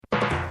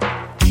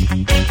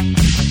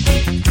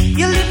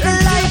You live the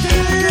life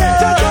you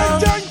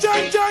love.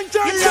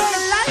 You live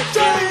the life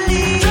you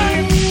live.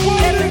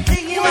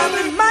 Everything you have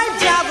in mind,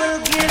 Jah will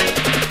give.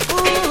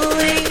 Ooh,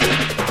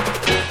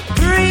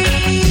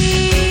 greetings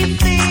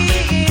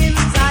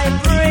I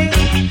bring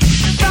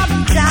from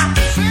Jah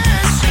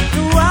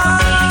to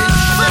all.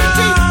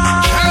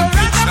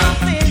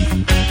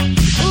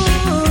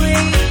 Ooh,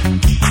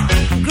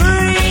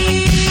 greetings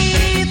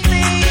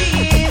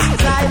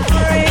I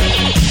bring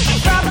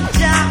from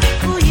Jah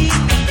to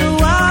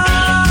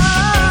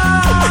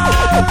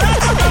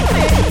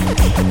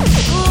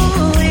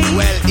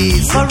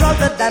for all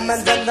the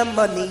diamonds and the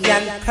money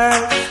and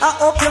pearl, I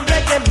hope your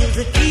reggae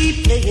music keep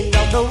playing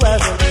on the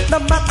world. No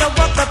matter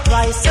what the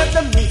price of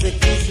the music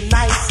is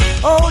nice.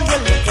 Oh, you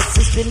look at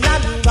sister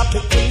and rub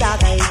it in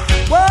that eye.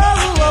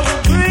 Whoa,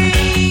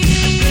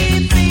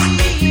 greetings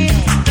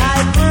I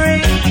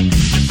bring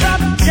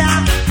from Jah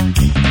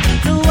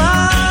to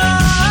all.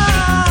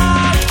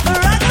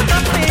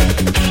 Ragamuffin,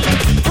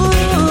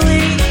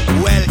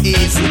 ooh, well,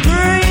 easy.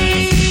 Greetings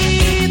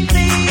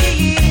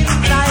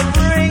I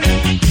bring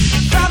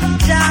from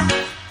Jah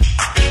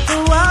to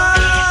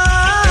all.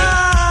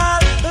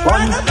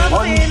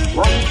 Ragamuffin,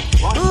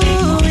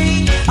 ooh,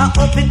 I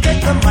hope it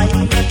gets the mind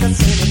and the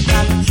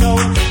self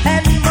control.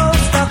 And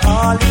most of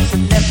all, it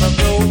should never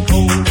grow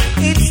cold.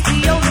 It's the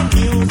only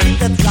music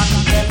that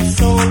rocks them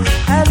soul.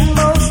 And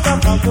most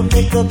of all, to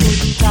make a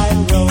good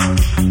time roll.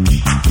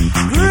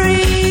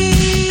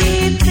 Greetings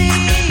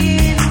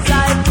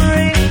I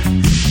bring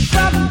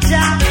from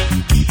Jah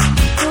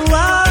to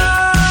all.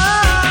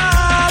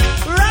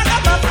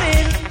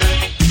 Ragamuffin,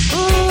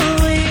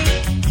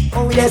 ooh.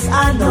 Oh yes, I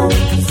know.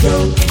 So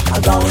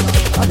I'm going,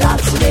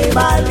 that's the name I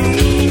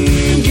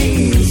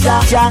leave. I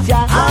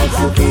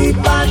should keep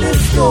on the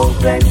school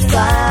friends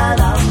plan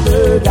and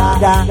murder.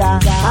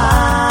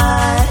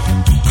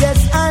 Yes,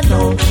 I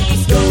know.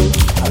 So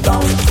I'm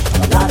going,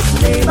 that's the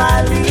name I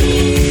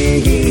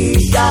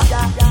leave. I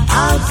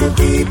should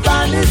keep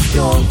on the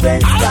school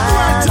friends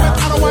plan.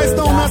 Otherwise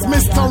known as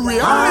Mr.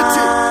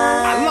 Reality,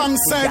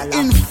 alongside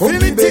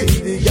Infinity.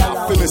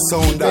 Feel the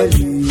sound that.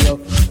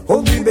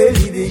 Hungry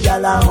belly, the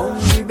gala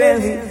hungry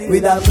belly,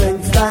 with a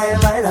French style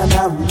right and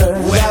number.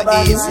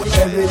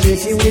 Every day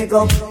she wake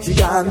up, she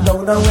gone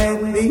down the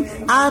Wendy.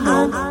 I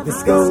know the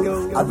school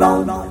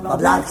around a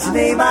black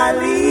name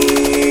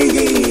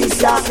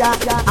Alicia.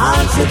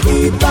 And she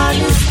keep on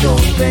the school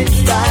French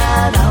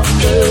style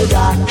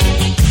number.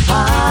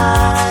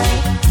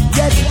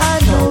 Yes, I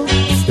know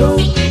the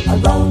school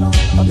around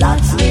a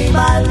black name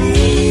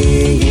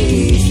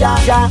Alicia.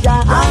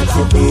 And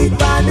she keep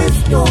on the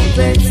school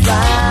French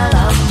style.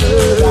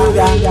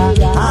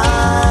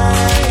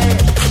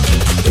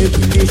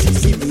 Every day she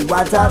see me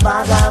what a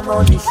bag of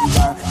money. She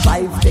want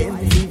 5, 10,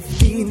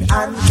 15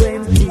 and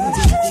 20. She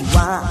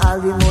want all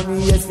the money,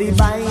 yes, we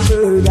buy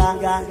burger.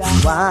 She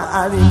want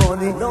all the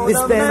money, we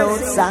spend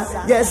outside.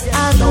 Yes, I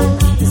know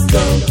this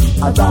girl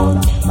around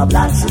a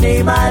black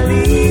name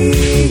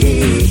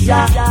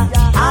Alicia.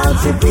 And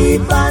she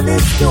peep on the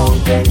stone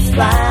fence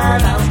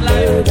plan and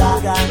burger.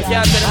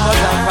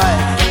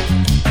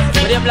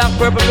 With your black,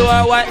 purple, blue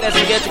or white, let's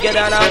get together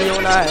and all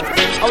unite.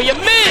 How you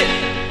mean?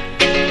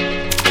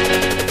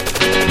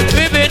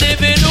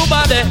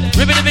 Ribby-dibby-doo-body,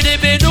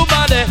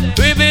 ribby-dibby-dibby-doo-body,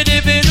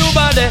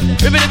 ribby-dibby-doo-body,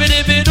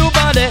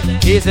 ribby-dibby-dibby-doo-body.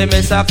 Easy,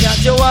 miss, I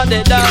can't you want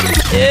it down.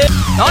 Yeah.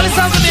 Now this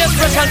song will be a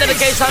special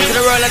dedication to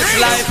the world and its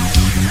life.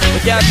 We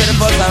can't take the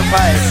bus and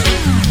fight.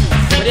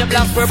 With your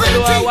black, purple,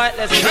 blue or white,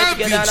 let's get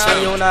together and all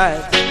unite.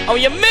 How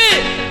you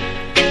mean?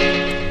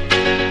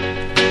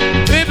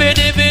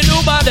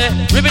 Ribby-dibby-doo-body,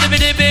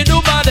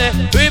 ribby-dibby-dibby-doo-body,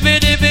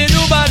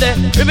 ribby-dibby-doo-body,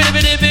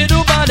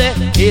 ribby-dibby-dibby-doo-body.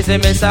 Easy,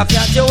 miss, I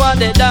can't you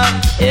want it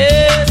down.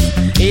 Yes,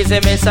 easy,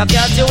 miss, I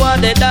can't you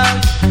want it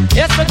down.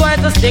 Yes, we're going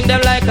to sting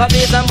them like a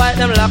bees and bite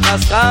them like a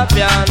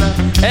scorpion.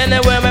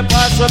 Anywhere we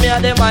pass from here,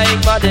 the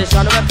mic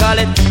condition, we call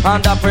it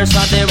under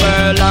pressure the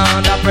world,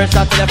 under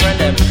pressure to the friend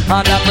them,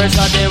 under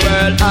pressure the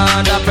world,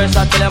 under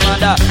pressure to the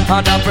mother,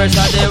 under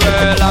pressure the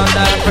world,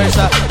 under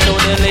pressure to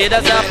the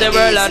leaders of the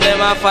world, and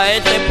them a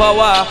fight the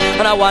power.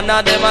 And one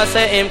of them a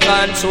say him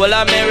control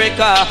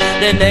America,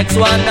 the next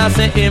one a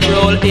say him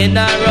rule in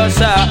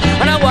Russia,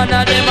 and one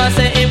of them a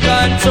say him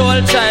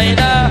control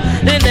China,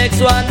 the next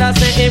one a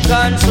say him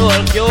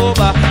control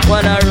Cuba,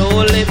 one a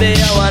rule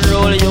Libya, one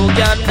rule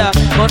Uganda.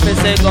 But me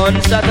say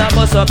gunshot a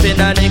bust up in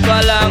a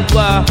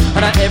Nicaragua,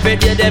 and every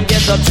day them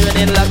get up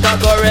training like a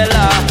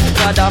gorilla.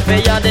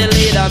 Gaddafi a the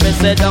leader, me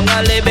say down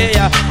a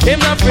Libya. Him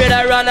not afraid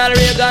that Ronald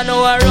Reagan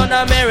no a run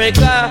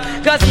America,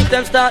 cause if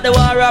them start the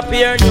war up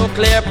here,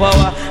 nuclear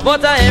power.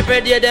 But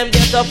every day them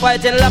get up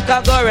fighting like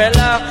a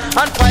gorilla,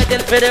 and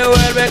fighting for the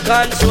world we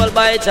controlled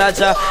by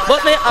Chacha.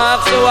 But me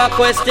ask you a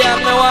question,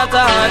 me want to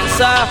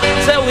answer.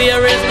 Say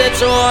where is the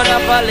throne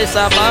of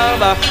Alisa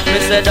Bamba? Me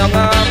say down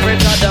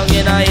Africa, down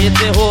in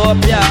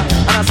Ethiopia,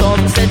 and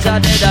some say Jah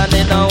dead and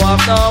they don't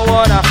have no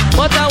one.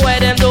 But why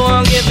them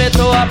don't give it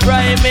to a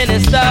prime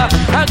minister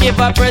and give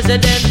a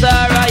president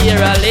or a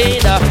hero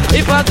leader.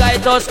 If a guy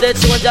touch the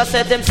tune, just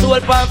set him soul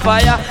on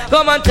fire.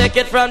 Come and take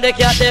it from the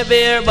cat, the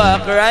beer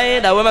back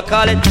rider. We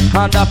call it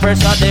under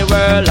pressure the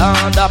world,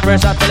 under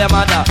pressure to the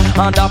mother,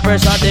 under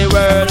pressure the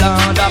world,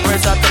 under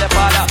pressure to the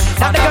father.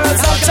 And the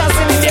girls are just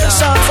in their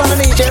shorts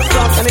underneath their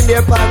front and in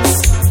their pants.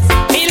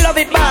 Me love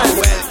it, man.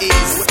 Well,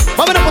 easy.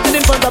 I'm gonna put it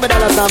in front of me,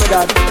 dollars, now, my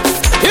God.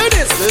 Hear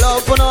this.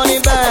 Love put on the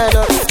bed,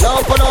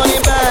 love put on the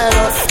bed,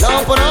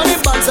 love put on the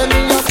pants and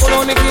me up put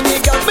on the guinea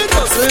cat. Me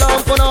just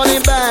love put on the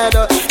bed,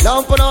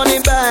 love put on the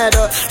bed,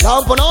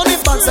 love put on the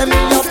pants and me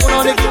up put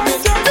on the guinea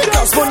cat. Me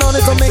just put on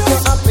it to make you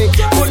happy,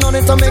 put on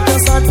it to make you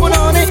sad, put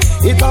on it.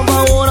 It have a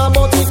own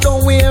but it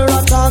don't wear a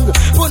tag.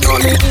 Put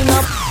on it in a.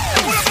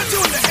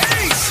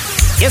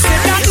 You see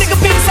that nigga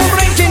piece of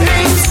ranking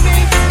names.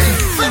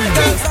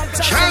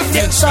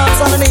 Their shorts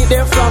underneath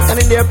their front and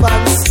in their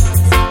pants.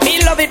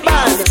 Me love it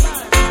bad.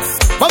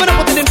 I'm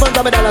gonna put it in front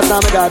of me, dollars, now,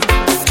 my God.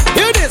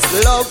 Hear this.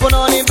 Love put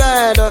on the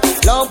bed,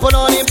 love put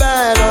on the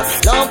bed,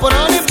 love put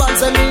on the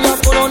pants and me up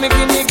put on the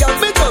guinea cat.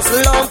 Me just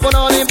love put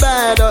on the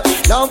bed,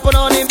 love put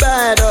on the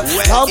bed,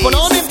 love put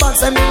on the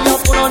pants and me up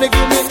put on the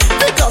guinea.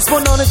 Me just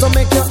put on it to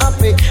make you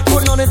happy,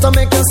 put on it to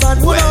make you sad.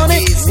 Put on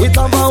it. It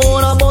have a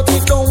own but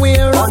it don't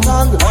wear a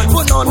tag.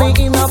 Put on it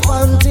in a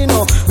panty, no,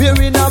 wear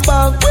in a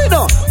bag, we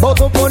know. But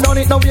to put on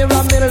it now wear a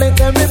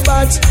military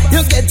badge.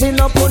 You getting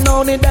up put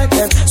on it that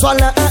can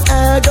swallow a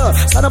egg.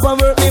 Stand up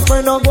and work me for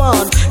no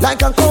one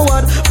like a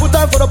coward. Put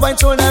her for the point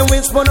shoulder and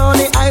wings. Put on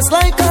the ice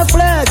like a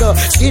flag.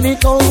 Skin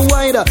it out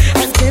wide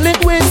and kill it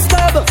with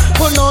stab.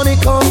 Put on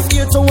it come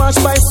here to wash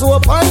by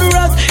soap on the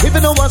rock. If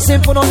you know what's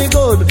in, put on it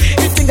good.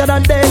 It think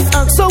than dead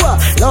and so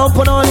love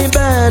put on the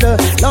bed,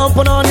 love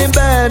put on the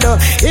bed.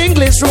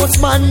 English roots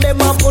man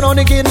them a put on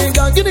the guinea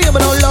cat. You know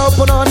no love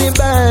put on the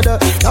bed,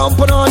 love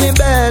put on the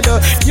bed.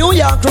 New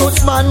York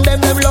roots man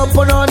them love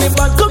put on the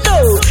bed. Come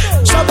now,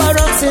 Shabba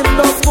Ranks in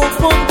the boom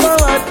boom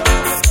coward.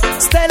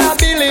 Stella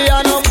Billy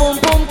and a boom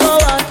boom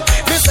coward.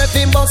 Me say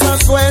fi bust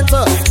and sweat,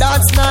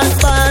 that's not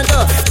bad.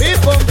 Me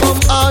pum pum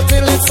out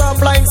till it's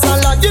up like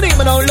salad. You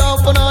know no love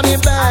put on the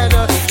bed,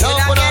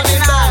 love put on the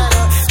bed.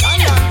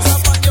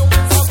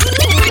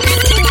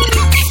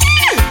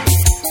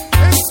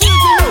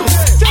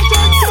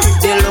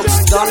 They look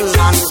done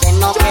and they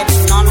no get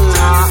none.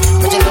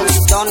 But they look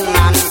done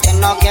and they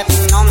no get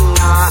none.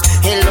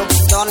 He looks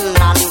done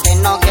and they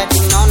no get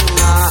none.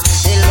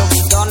 He looks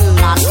done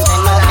and they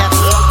no get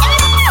none.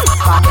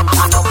 For them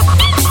stand up,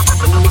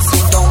 me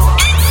sit down,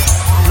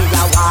 me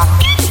a walk,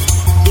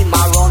 him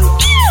a run,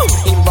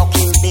 him buck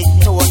him big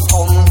toe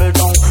tumble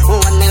down.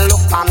 When they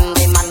look on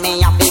the man, me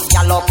a big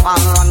gallop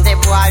and run. The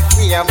boy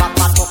fear, but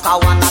I took a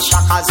one a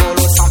shaka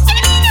Zulu song.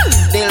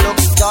 They look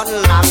done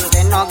and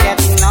they no get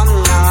none.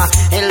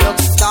 He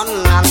looks done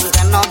and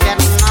they no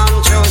get none.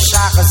 True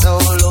Shaka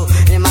Zulu,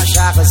 him a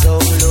Shaka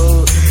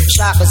Zulu.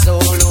 Shaka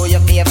Zulu,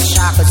 you baby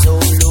Shaka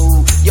Zulu.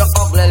 You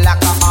ugly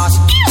like a horse,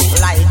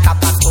 like a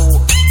pato.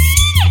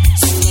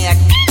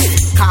 Snake,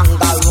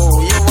 kangaroo.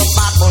 You a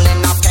bad bull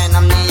in a pen,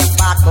 and me a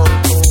bad bull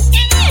too.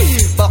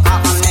 Buck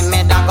off on me, me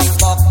da go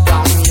buck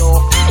down you.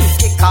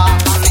 Kick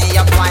off on me,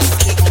 you go and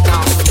kick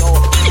down you.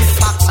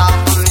 Box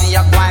off on me,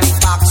 you go and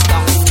box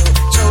down you.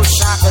 True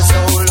Shaka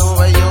Zulu,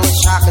 you a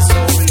Shaka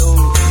Zulu.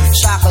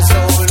 Shaka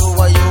Zulu,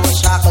 you a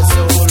Shaka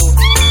Zulu.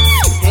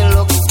 He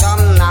looks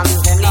dumb and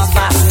then Please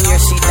fasten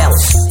your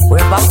seatbelts.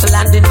 We're about to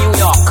land in New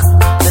York.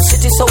 The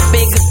city's so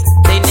big,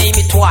 they name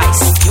it twice.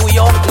 New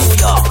York, New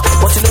York.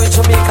 But you know in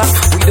Jamaica,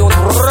 we don't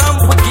ramp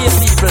with gay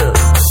people.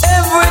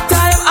 Every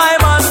time I'm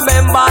on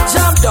member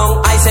jump down,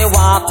 I say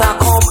water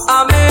come a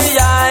me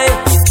eye.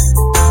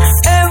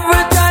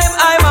 Every time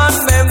I'm on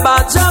member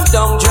jump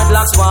down,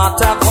 dreadlocks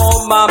water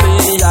come a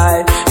me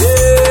eye.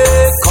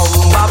 Hey,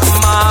 come back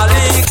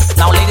Malik.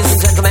 Now ladies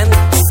and gentlemen,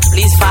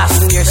 please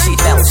fasten your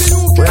seatbelts.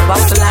 We're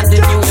about to land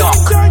in New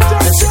York.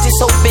 The city's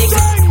so big,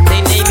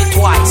 they name it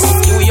twice.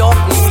 New York,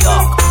 New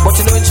York. But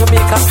you know in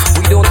Jamaica,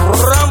 we don't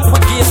ramp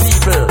with gay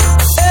people.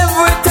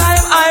 Every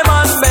time I'm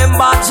on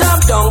member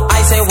jump down, I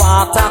say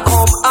water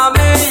come a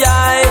me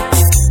eye.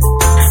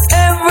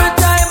 Every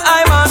time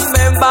I'm on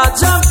member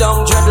jump down,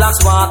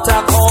 dreadlocks water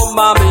come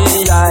a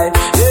me eye.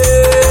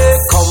 Hey,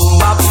 come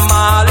back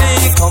Mali,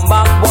 come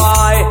back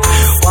boy.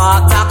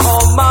 Water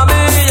come a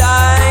me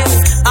eye.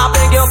 I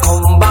beg you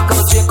come back,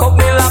 Jacob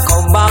Miller,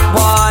 come back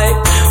boy.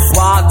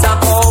 Water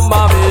come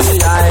a me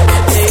eye.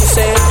 They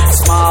say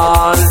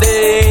small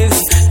days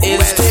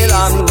is still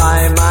on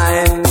my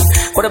mind.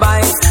 But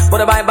bye.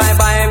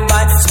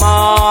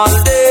 Small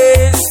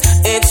days,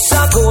 it's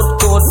a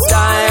good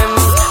time.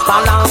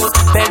 Palang,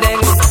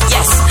 bedding,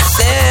 yes.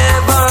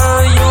 Never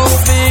you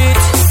beat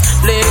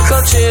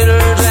little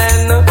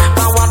children.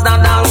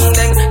 Pawadadang,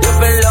 you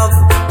will love,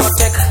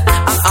 protect,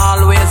 and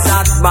always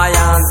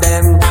admire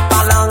them.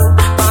 Palang,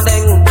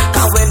 bedding,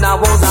 cause when I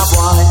was a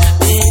boy,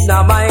 in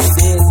my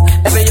days,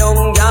 every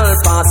young girl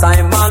pass,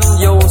 I man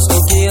used to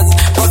kiss.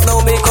 But now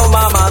me come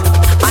a man,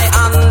 I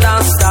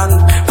understand.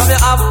 From you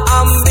have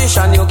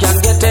ambition, you can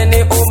get it.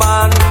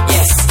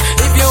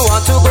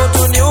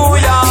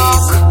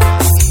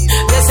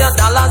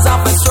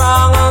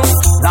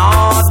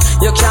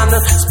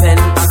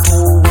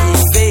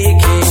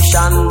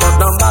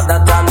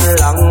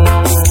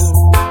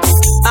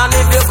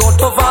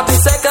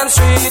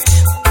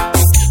 street.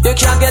 You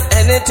can get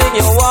anything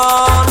you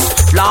want.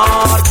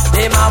 Lord,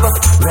 they have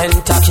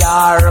rent a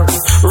car,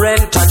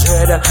 rent a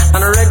dread,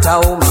 and rent a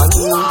woman.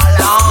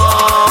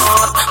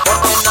 Lord, but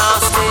they not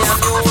stay in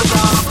New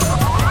York.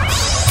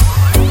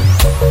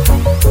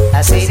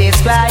 I say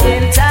it's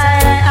crying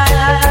time,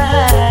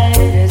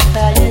 it's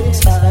crying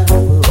time,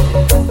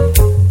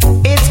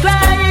 it's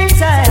crying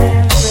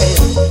time.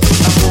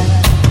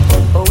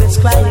 Oh, it's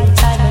crying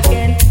time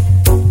again.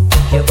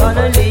 You're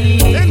gonna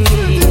leave me.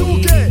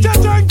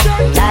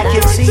 I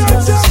can see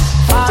us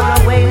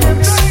far away,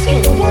 looks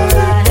in your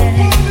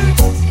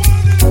eyes.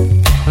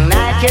 And I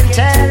can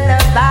tell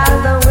about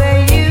the way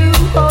you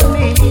hold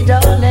me,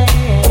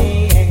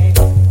 darling,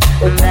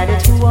 that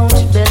it won't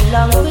be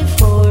long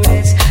before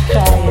it's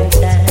crying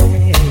time.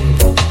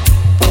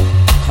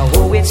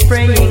 Oh, it's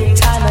praying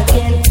time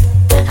again.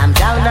 I'm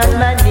down on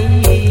my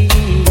knees,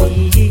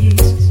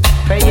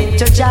 praying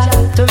to Jah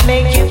to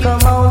make you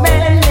come home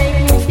and make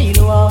me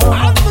feel warm.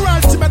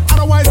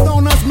 Otherwise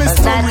known as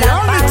Mr.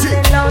 Reality,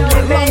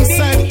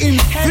 alongside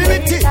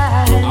Infinity. I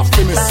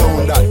feel me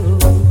sound that.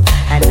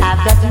 And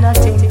I've got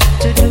nothing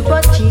to do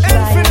but keep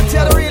crying. Infinity,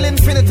 the real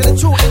infinity, the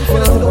true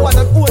infinity, the one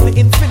and only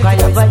infinity. Cry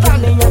over you,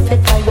 me a fit,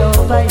 cry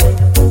over you.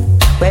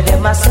 Where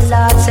them a say,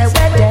 Lord, say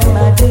where them a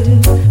do.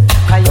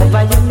 Cry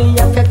over you, me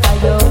a fit, cry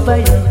over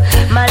you.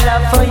 My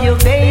love for you,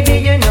 baby,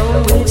 you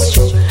know it's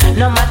true.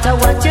 No matter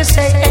what you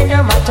say and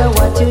no matter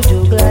what you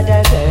do, glad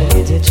I girl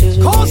is the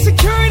truth. Call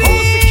security.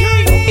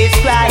 It's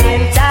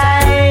crying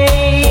time.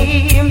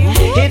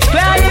 It's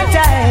crying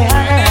time.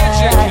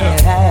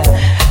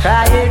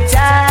 Crying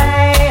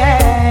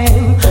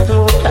time.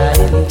 Oh,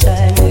 crying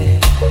time.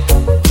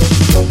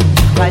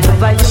 Cry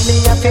over you, me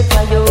a fi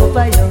cry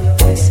over you.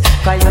 Yes.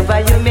 Cry over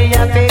you, me a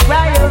fi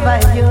cry over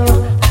you.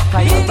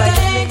 Cry over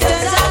you, me a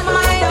fi cry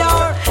over you.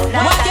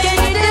 What can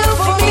you do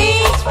for me?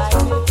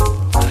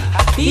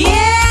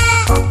 Yeah.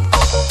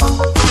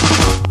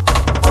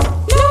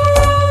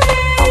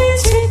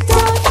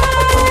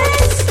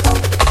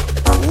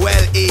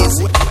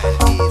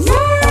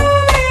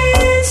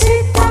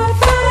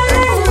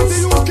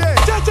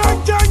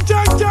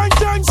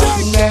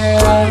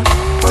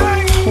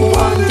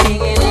 One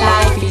thing in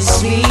life is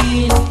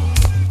sweet.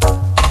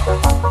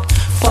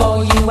 For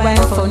you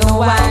and for no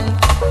one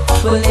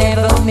will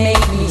ever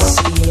make me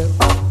feel.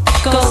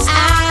 Cause I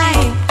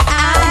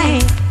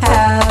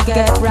have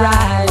got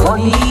right on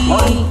me.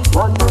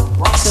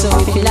 So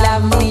if you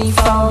love me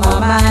for my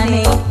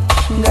money,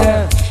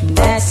 girl,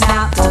 that's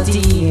not the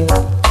deal.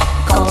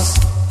 Cause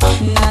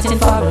nothing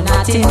for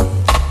nothing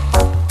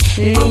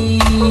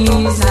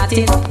leaves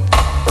nothing.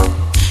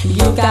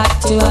 You got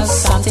to have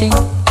something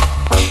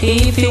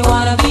if you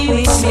wanna be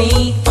with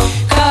me.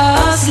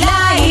 Cause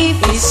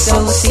life is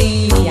so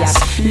serious,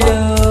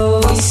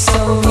 love is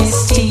so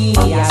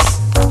mysterious.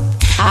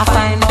 I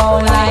find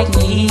more like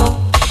me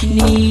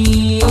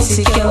need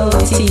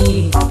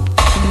security.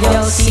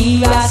 They'll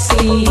see us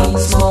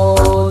things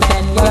more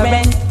than your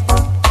rent.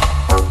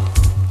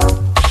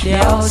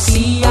 They'll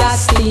see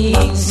us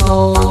things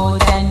more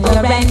than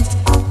your rent.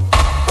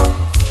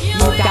 You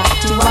got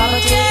to have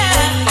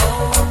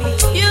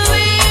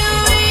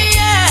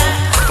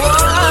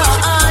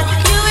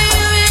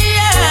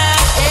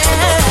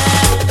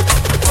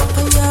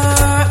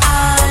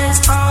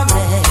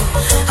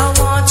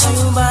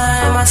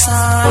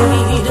side.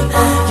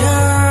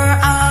 Your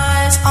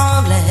eyes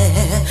only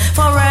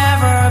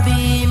forever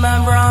be my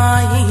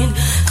bride.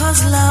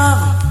 Cause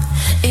love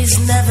is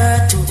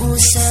never to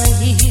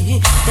say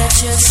that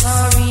you're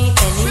sorry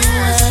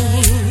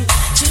anyway.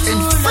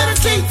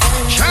 Infinity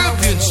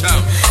Champion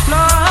Sound.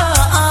 No,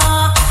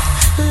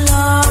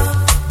 love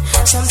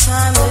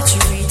sometimes the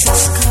treat is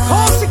sky.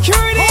 Call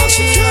security.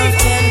 True love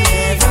can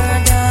never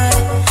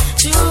die.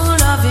 True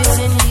love is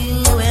in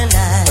you and I.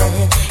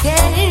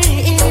 Yeah,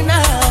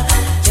 no.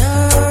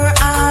 Your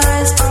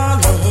eyes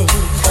only,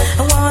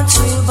 I want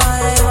you by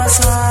my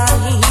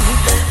side.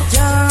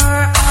 Your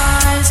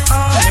eyes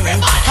only,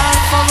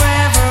 I'll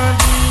forever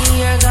be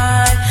your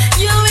guide.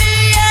 You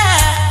will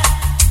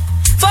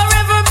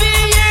forever be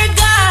your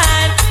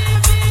guide.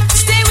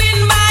 Stay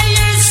with by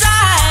your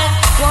side.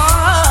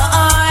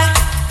 Why?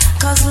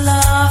 Cause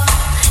love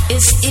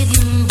is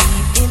hidden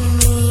deep in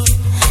me,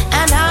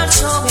 and I'll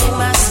show you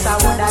my soul.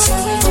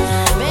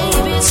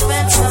 Baby,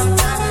 spend some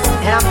time.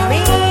 And I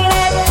mean it.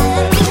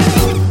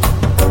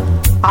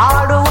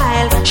 All the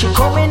while she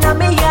coming on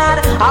me yard,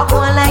 I go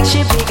like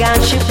she big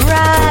and she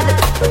broad.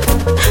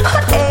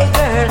 Hey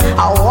girl,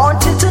 I want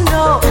you to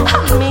know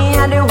I'm me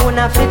and the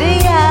owner for the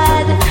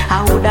yard.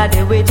 I woulda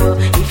did with you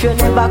if you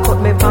never cut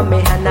me from me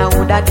hand. I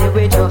woulda did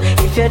with you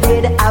if you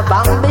did have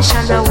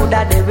ambition. I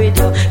woulda did with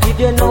you give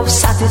you enough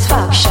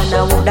satisfaction. I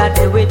woulda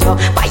did with you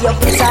buy your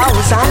piece of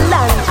house and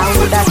land. I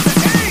woulda.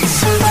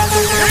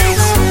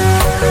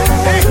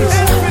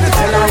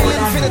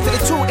 Infinity, the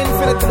true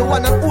infinity, the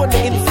one and only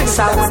infinity.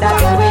 So I woulda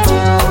did with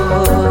you,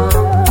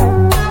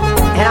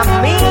 and I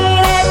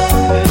mean it.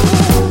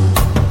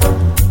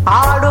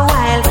 All the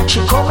while she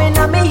coming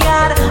on me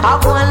yard, I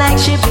go like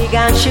she big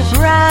and she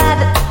broad.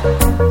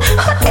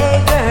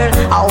 Hey girl,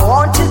 I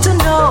want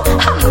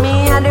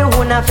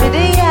wanna fit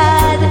the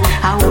yard,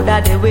 I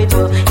woulda there with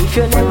you. If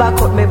you never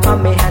cut me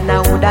from me hand, I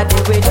woulda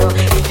there with you.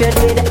 If you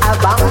did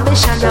have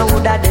ambition, I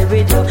woulda there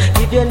with you.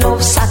 Give you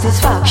enough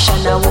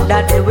satisfaction, I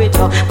woulda there with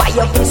you. Buy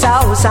your piece of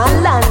house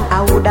and land,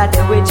 I woulda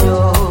there with you.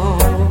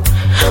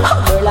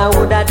 Oh girl, I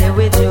woulda there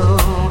with you.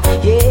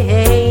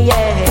 Yeah,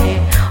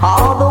 yeah.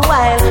 All the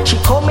while she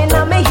coming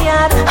on me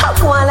yard, I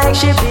go on like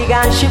she big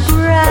and she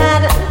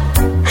proud.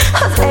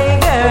 Hey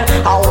girl,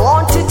 I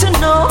wanted to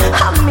know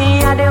how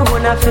me I the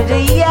wanna for the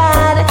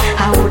yard.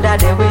 I woulda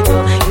there with you.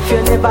 If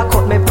you never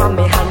cut me from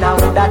me hand, I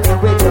woulda there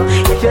with you.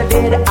 If you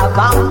did have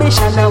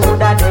ambition, I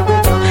woulda there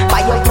with you.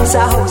 Buy your piece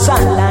of house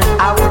and land,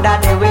 I woulda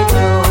there with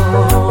you.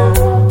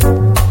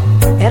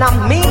 And I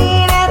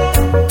mean it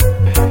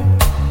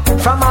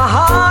from my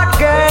heart,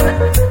 girl.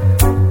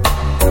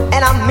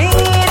 And I mean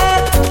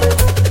it.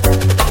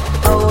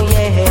 Oh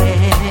yeah,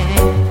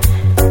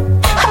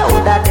 I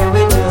woulda there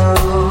with you.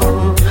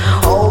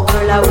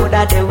 I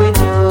woulda there with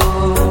you.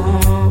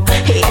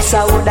 Yes, I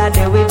woulda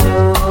there with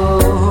you.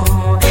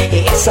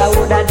 Yes, I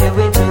woulda there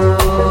with you.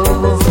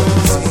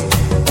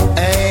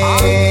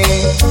 Hey,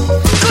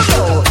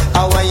 I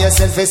want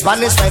yourself a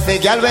Spanish wife, a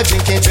girl we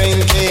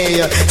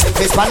drinky. Self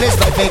a Spanish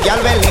wife, a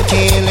girl we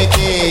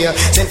licky.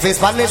 Self a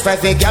Spanish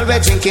wife, a girl we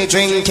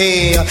drinky.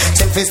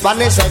 Self a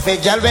Spanish wife, a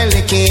girl we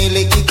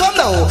licky. Come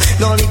now,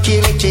 no licky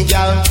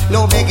girl,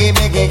 no beggy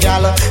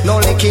girl, no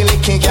licky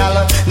girl,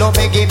 no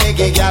beggy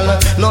girl,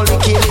 no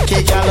licky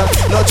girl,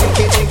 no drinky.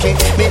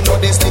 Me know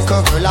this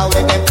little girl out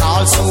with them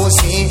call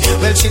Susie.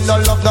 Well, she no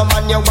love no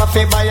man, you want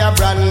to buy a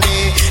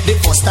brandy. The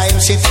first time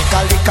she take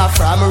a liquor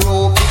from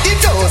Rope, it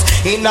does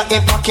in a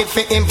pocket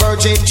for him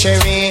virgin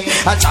cherry.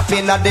 And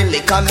chopping at the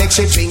liquor make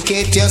she drink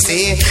it, you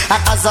see.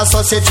 And as a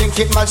so she drink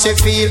it, man, she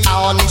feel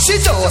honey.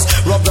 She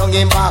just rub down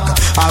him back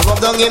and rub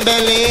down him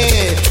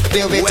belly.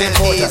 Play with him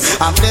foot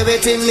and play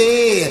with him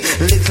knee.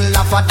 Little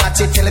laugh at that,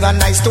 she tell him a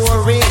nice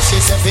story. She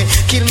said,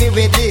 kill me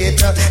with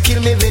it, Lord. Kill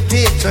me with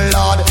it,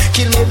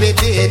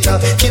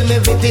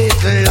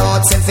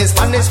 Lord. Self is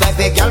Spanish like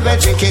a girl we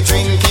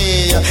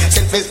drinky.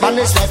 Self is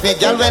Spanish like a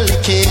girl we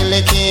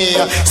licky.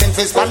 Self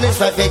is Spanish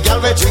like a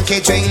girl we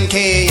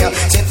drinky.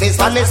 Self is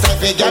Spanish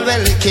like a girl we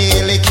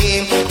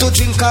licky. To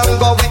drink and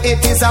go where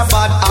it is a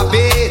bad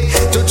habit.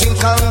 To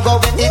drink and go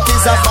where it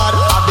is a bad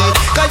habit.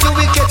 Cause you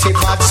will catch a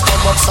bad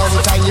stomach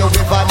sometime you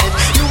will vomit.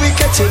 You will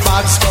catch a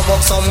bad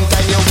stomach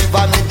sometime you will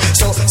vomit.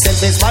 So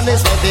self is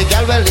Spanish like a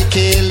girl we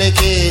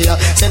licky.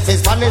 Self is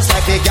Spanish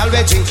like a girl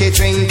we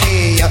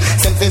drinky.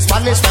 Self is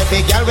Spanish like a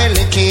girl we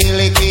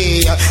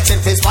licky.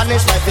 Self is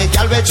Spanish like a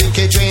girl we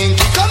drinky.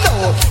 Come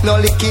now, no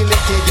licky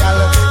girl,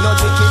 no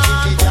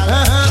drinky girl.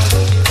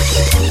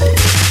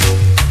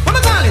 What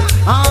I call it?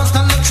 House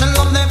and Nick, she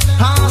love them.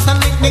 House and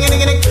Nick,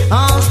 diggy.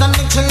 House and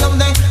Nick, she love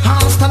them.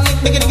 House and Nick,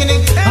 diggy.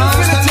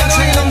 House and Nick,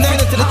 she love them.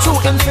 To the true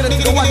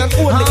infinity, the one and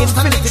only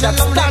infinity that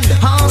stand.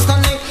 House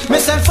and Nick, me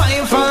say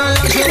fire for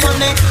like she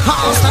want it.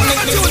 House and Nick,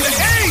 diggy.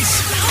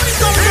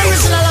 Don't be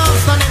original,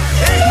 house and Nick.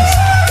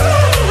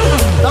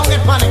 Don't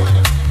get panic.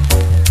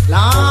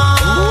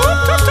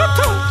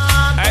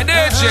 I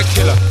dare check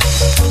killer.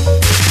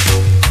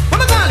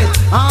 What I call it?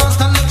 House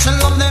and Nick, she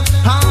love them.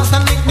 House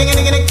and Nick,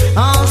 diggy.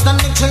 House and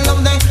Nick, she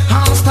love them.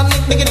 House and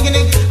Nick,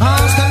 diggy.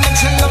 House and Nick,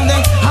 she love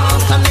them.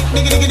 House and Nick,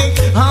 diggy.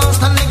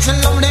 House and Nick, she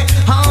love them.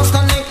 House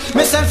and Nick,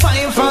 me say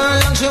 5 for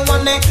long she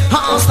want it.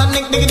 House and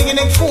Nick, diggy.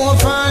 4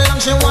 for long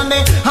she want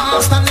it.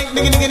 House and Nick,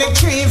 diggy.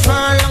 3 for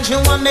long she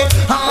want it.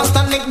 House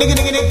and Nick, diggy.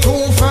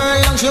 2 for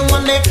long she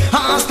want it.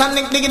 House and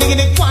Nick,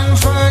 diggy. 1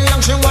 for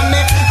long she want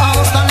it.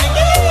 House and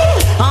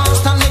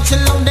Nick, she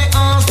love the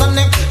house and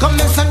Nick. Come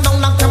and send down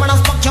the camera,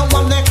 spot you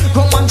want it.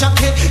 Go on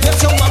jacket, yes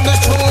you want the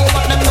show,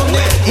 what them do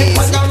it. Hit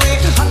my gary,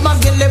 had my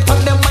gilly on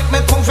the mic, me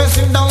confess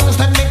it down,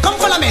 stand me, come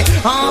follow me.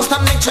 House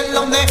and Nick, she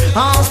love the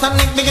house and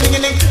Nick,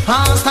 diggy.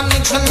 House and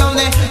Nick, she love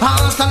the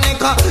house and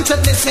Nick. Said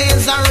this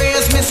is a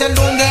race, me say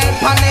don't get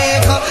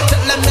panic.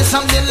 Tell them me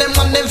some dilly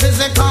on the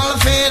physical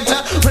fit.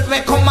 When we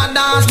come and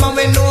dance, man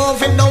we know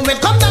if it don't it.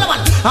 Come tell them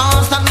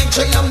house and Nick,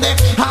 she love the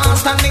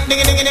house and Nick,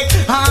 diggy.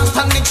 House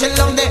and Nick, she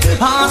love the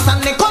house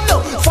and Nick. Come now,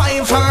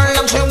 5 for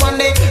long she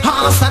want it.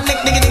 House and Nick,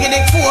 diggy.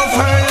 4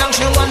 for long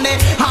she want it.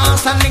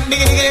 House and Nick,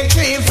 diggy.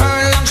 3 for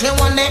long she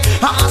want it.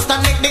 House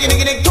and Nick,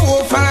 diggy. 2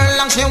 for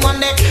long she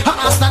want it.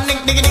 House and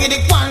Nick,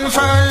 diggy. 1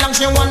 for long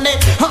she want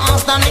it.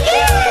 House and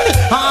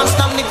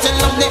Nick, she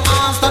love the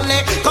house and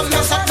Nick. Come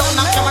here, sit down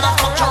and come and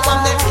fuck you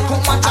want it.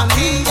 Come on,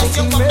 Jamie, yes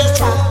you want the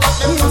truth.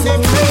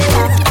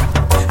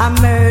 A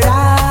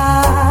murder,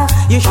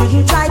 you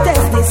shouldn't try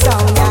test this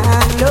song,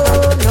 yeah. No.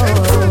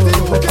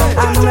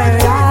 A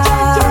murder,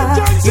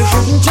 you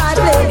shouldn't try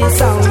play this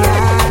song,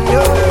 yeah.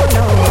 No.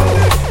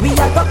 We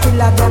a go kill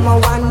them a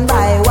 1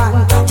 by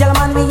 1.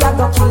 Gentlemen, we a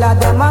go kill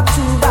them a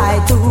 2 by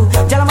 2.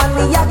 Gentlemen,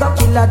 we a go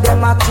kill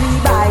them a 3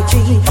 by 3.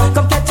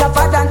 Come catch a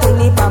fat and kill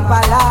the pampa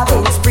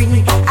loving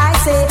spree. I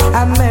say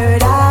a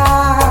murder,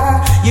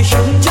 you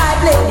shouldn't try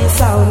play this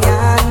song,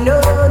 yeah. No.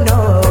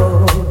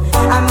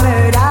 A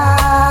murder,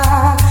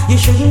 you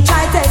shouldn't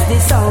try test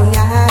this song,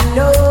 yeah.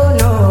 No.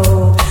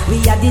 We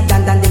are the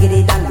dan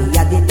diggity dan, we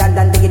are the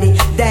dan diggity.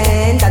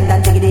 Then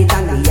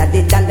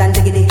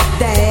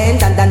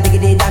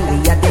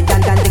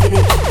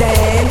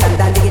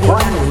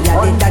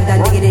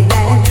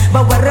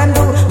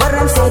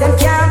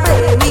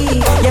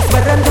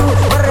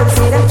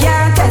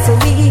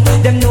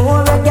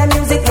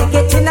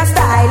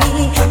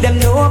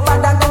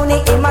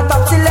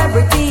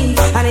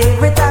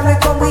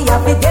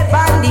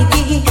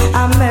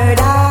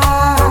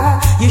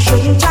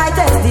shouldn't try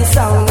test this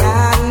song,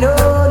 yeah. No,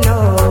 no,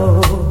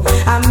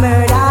 a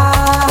murder.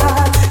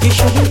 You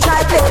shouldn't try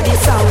play this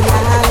song,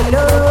 yeah.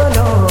 No,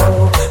 no.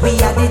 We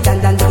are the dan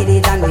dan diggity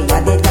dan, we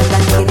are the dan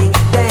dan diggity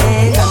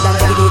dan, dan dan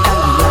diggity dan,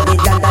 we are the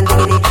dan dan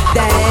diggity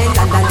dan,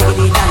 dan dan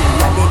diggity dan, we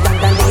are the dan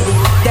dan diggity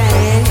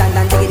dan, dan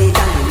dan diggity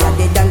dan, we are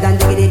the dan dan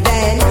diggity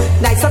dan.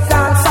 Nights of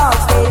dance, all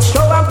stage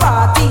show and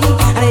party,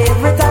 and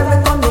every time we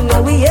come, you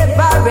know we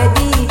ever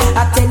ready.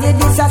 I tell you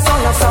this a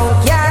song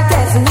can't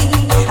test me.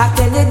 I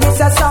tell you this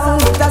a song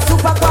with a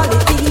super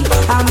quality.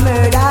 A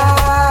murder.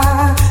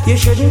 You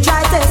shouldn't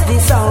try test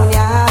this song,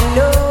 yeah.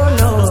 No,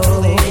 no.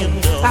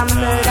 A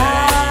murder.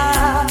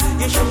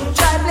 You shouldn't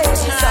try play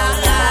this song,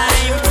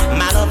 yeah.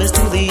 My love is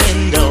to the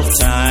end of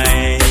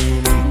time.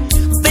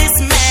 This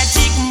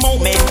magic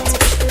moment,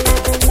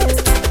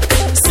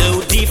 so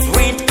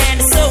different and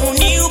so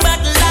new, but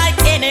like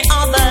any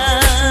other.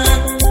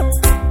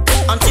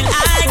 Until I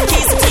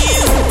kissed you,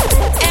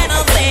 and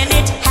then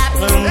it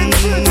happened.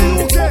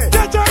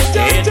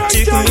 It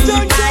took me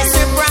by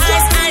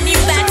surprise. I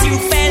knew that you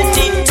felt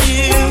it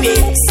too.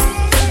 Yes,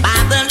 by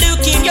the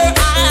look in your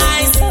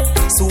eyes,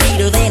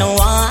 sweeter than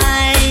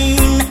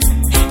wine,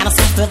 and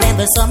softer than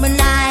the summer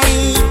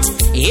night.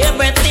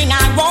 Everything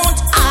I want,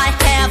 I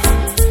have.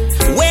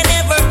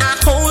 Whenever I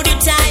hold you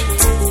tight,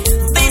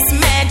 this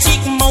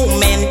magic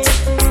moment,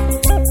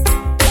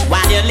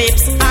 while your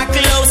lips are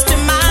close to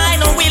mine,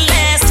 will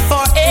last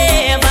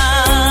forever,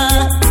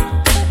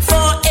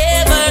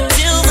 forever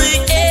till the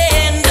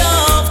end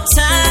of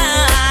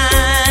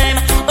time.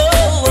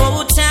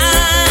 Oh,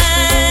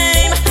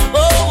 time,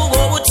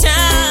 oh,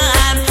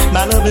 time.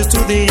 My love is to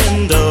the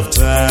end of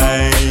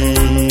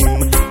time.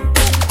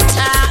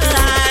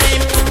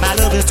 Time, my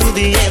love is to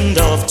the end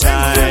of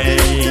time.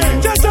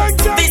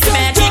 This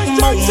magic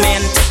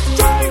moment,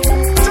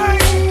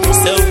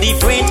 so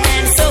different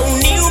and so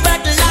new,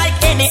 but like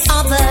any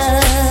other.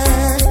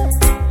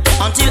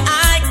 Until I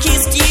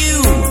kissed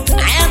you,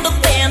 and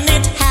then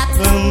it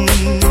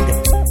happened.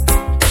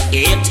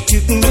 It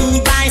took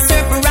me by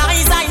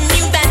surprise. I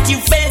knew that you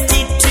felt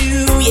it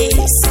too.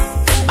 Yes,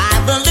 by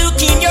the look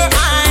in your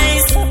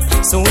eyes,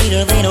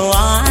 sweeter than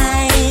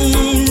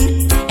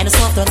wine, and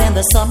softer than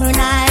the summer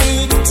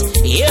night.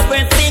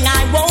 Everything I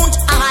want,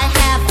 I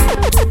have.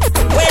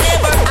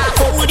 Whenever I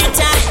hold you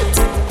tight,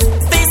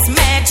 this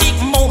magic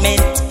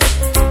moment,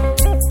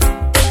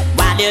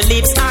 while your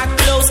lips are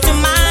close to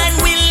mine,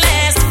 will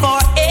last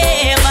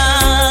forever,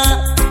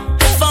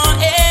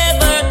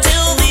 forever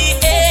till the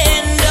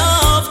end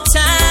of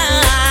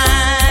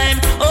time.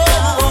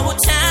 Oh,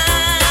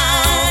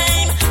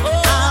 time. Oh,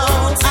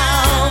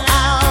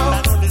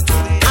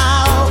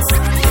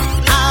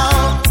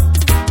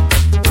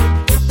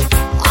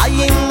 I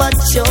ain't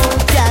much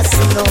old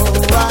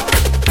Casanova.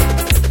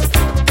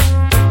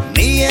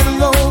 Me and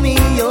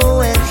Romeo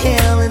and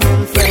Helen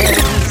and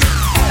friends.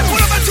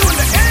 What am I doing?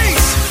 The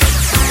Ace!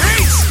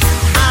 Ace!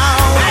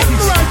 I'm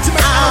right to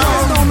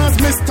always known as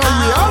Mr.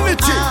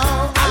 Reality.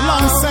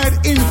 Alongside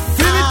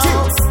Infinity.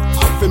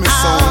 I'm feeling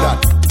sound that.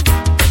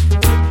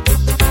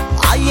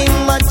 I ain't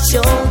much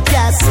old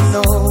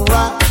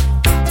Casanova.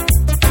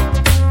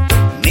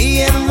 Me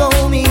and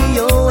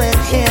Romeo and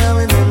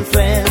Helen and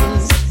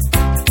friends.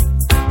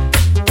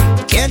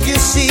 Can't you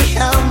see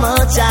how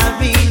much I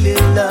really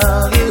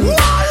love you?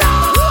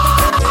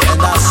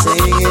 And I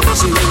sing it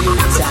to you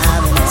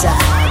time and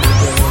time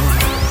again.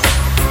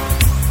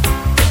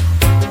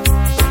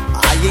 I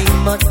ain't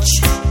much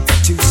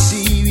too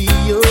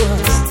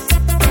serious,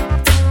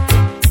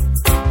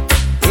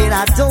 and I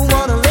don't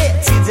wanna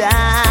let you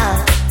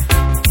down.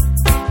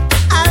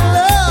 I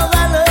love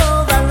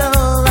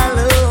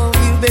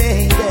you,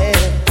 baby.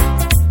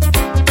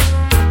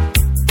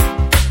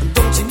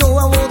 Don't you know I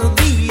wanna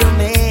be your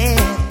man?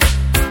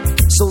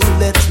 So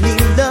let me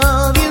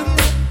love you.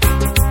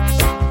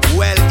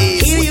 Well,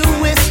 Hear you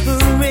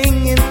whispering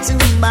into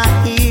my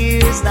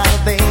ears now,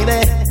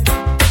 baby.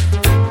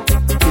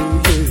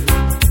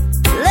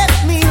 Let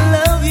me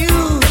love you.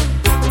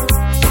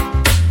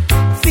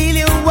 Feel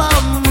your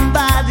warm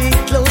body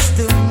close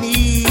to me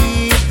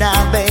now,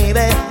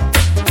 baby.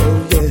 Oh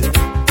yeah.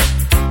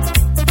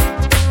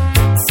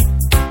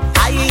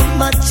 I ain't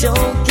much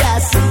on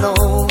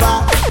Casanova.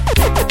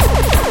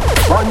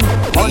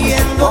 Me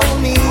and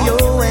Romeo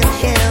and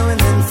Helen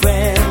and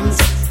friends.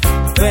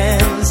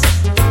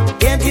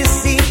 Can't you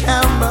see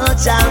how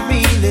much I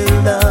really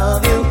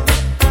love you?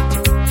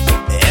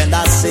 And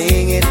I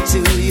sing it to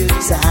you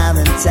time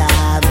and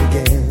time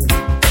again.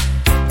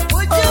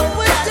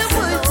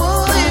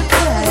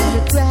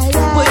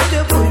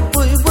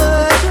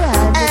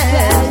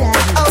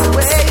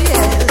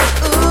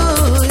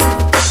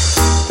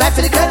 Cry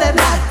for the girl in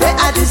black, where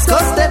I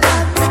discuss the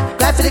man.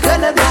 Cry for the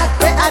girl in black,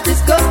 where I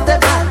discuss the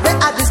man. Where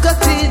I discuss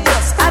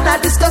Jesus and I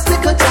discuss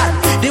Little John.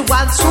 The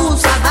one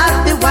Susan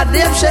and the one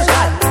named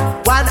Sharon.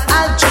 One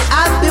Andrew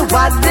and the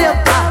one named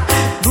Pam.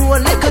 No No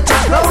little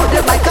chat round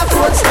the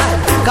microphone stand.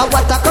 Cause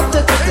what I come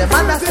to give them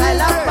and a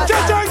style of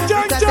pattern.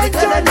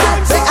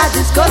 They are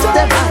discuss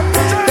them man.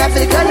 They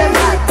figure them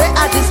man. They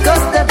are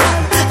discuss them man.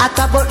 At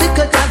about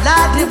little chat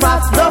lad him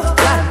have enough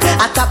plan.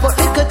 At about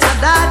little chat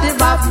lad him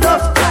have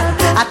enough plan.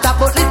 At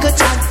about little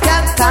chat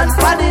can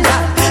punish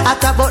him. At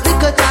about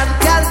little chat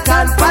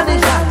can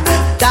punish him.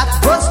 That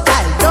was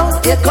style. No,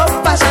 here come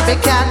passion me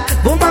can.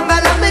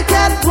 Boomangala me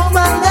can.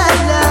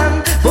 Boomangala.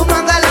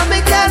 Boomangala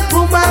me can.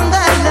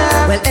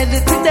 Boomangala. Well,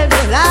 anything them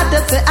you lad,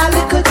 they say a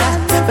little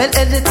chat. Well,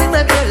 anything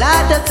them you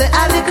lad, they say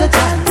a little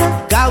chat.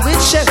 Go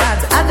with Sharon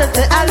and they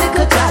say a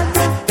little chat.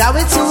 Go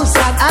with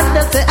Susan and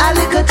they say a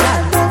little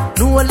chat.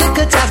 No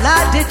little chat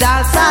lad, they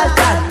dance all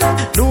time.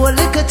 No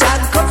little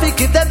chat, come fi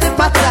give them the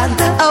pattern.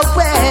 Oh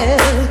well,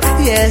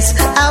 yes,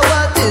 I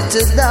want you to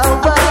know.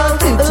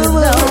 Want you to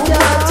know.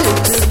 Want you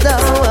to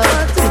know.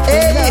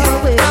 Hey,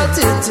 want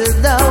you to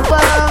know.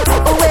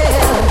 Oh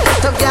well,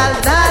 so girl,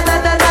 na na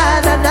na na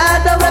na na,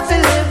 know where fi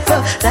live.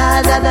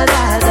 Na na na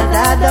na na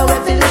na, know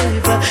where fi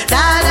live.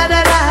 Na na na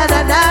na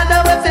na na,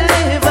 know where fi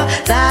live.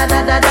 Na na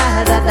na na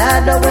na na,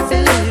 know where fi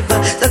live.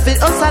 So fi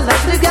us all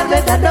the girl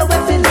when I know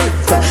where fi live.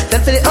 So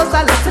fi us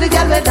all the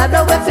girl when I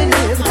know where fi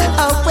live.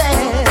 Oh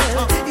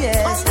well,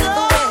 yes.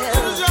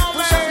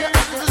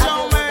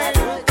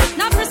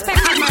 Not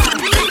respect, man.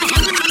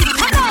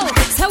 Hello,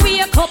 so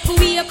wake up,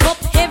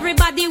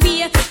 everybody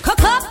wake up,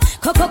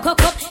 everybody wake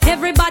up,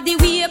 everybody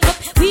wake up,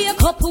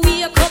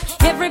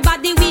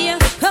 everybody wake up,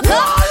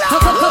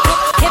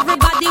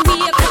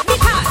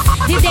 because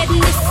the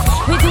deadness,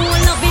 we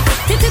don't love it.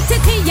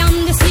 Titty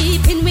and the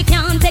sleeping, we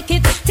can't take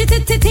it.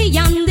 Titty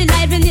and the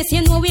liveliness,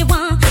 you know we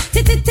want.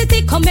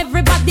 Titty, come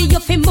everybody, you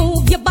fi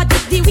move your body.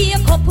 The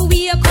wake up,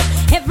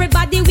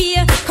 everybody wake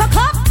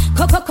up,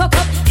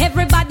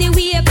 everybody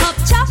wake up,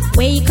 chop.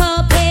 Wake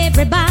up,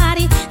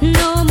 everybody,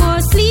 no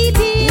more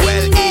sleeping.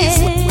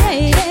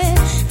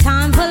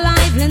 Time for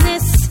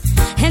liveliness,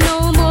 and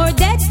no more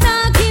dead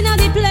stuck in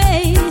the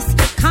place.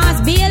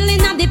 Cause Bill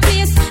in the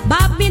place,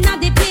 Bob in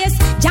the place,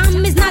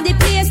 Jam is not the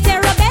place,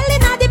 Terror Bell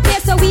in the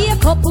place. So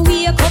wake up,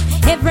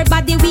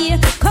 everybody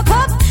wake up,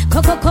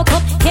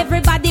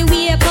 everybody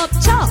wake up,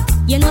 chop.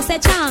 You know say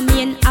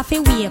Charmian have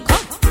to wake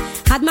up.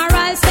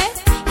 Admiral say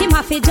him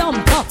have to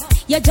jump up.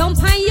 You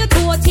jump on your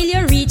toe till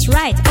you reach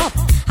right up.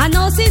 I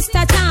know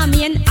Sister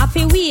Charmian have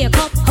to wake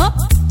up.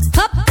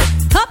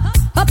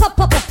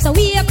 So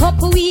wake up,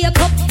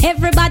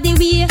 everybody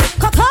wake up,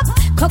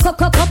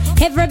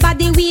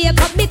 everybody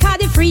wake up. Because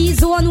the free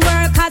zone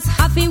workers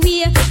have to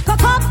wake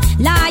up.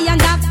 Lion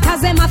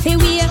doctors them have to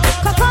wake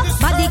up.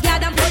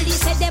 Bodyguard and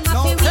police say them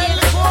have to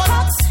wake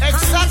up.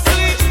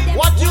 Exactly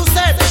what you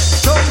said.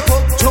 Jump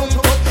up,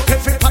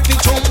 everybody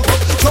jump up,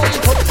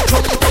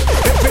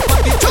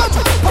 everybody jump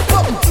up,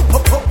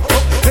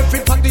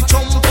 everybody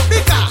jump up.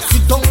 Because you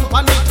don't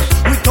panic,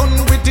 we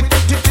done with it,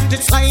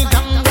 slide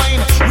and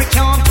wine. We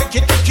can't take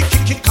it,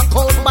 kick a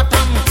cold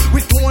bottom.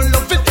 We don't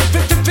love it,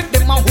 fit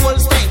them a whole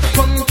style.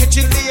 Come catch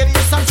it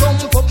ladies and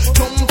jump up,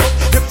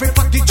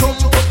 everybody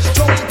jump up,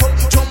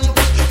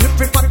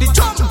 everybody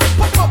jump up,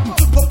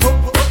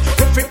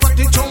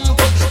 everybody jump up,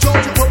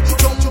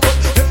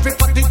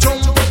 everybody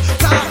jump up.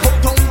 Car up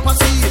down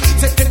passy,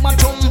 set them a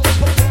jump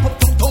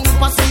down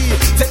passy,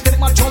 set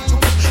them a jump.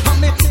 And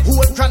me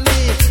whole granny,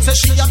 say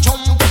she a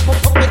jump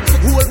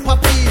whole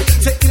papi,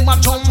 set them a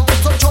jump,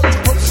 so jump.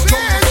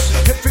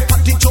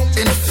 Everybody jump,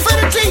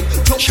 infinity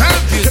jump,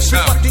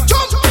 everybody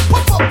jump,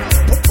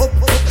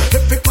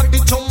 everybody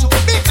jump.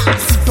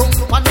 Because we don't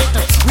want it,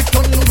 we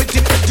done with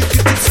it,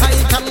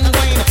 side and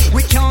wine.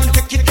 We can't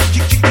take it,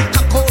 kick a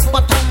cold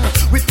bottom.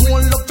 We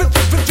don't love it,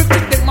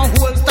 fit them a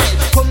whole style.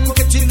 Come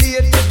get it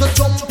ladies, the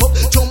jump up,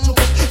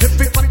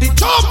 everybody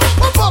jump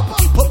up,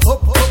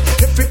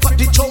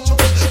 everybody jump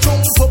up,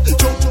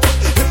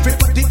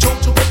 everybody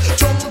jump up,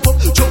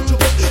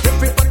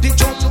 everybody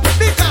jump up.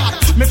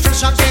 Because me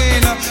fresh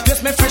again, yes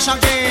me fresh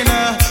again,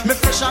 me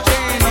fresh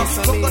again.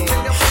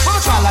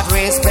 Call that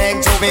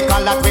respect, Joe, we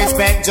call that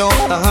respect, Joe.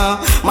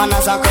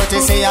 Manners and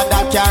courtesy,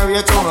 that carry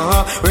you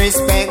through.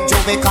 Respect, Joe,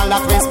 we call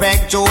that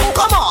respect, Joe.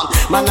 Come on,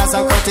 manners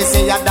and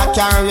courtesy, that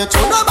carry you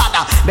through. No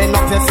matter, bend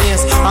up your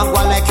face and go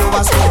like you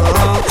was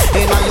cool.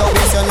 In your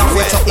waist, you know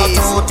fit up the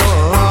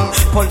toe.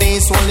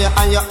 Police hold you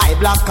and your eye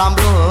black and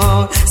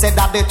blue. Say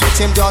that they twitch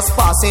him just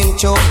passing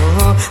through.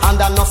 And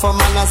enough for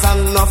manners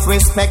and enough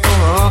respect.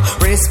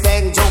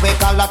 Respect, Joe, we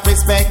call that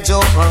respect,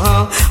 Joe.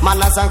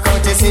 Manners and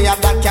courtesy,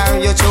 that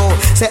carry you through.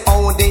 Say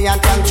howdy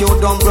and thank you,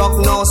 don't broke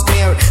no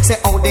square. Say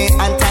howdy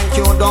and thank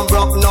you, don't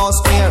broke no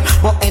square.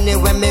 But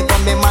anyway, me go,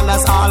 me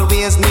manners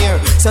always near.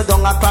 So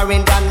don't a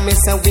quarrel and me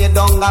say we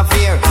don't a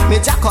fear. Me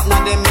jack up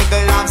now the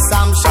middle of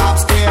some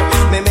sharp square.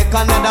 Me make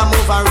another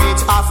move and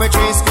reach half a 3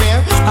 square.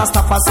 And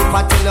stop a sip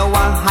until you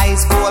want high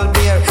school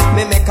beer.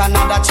 Me make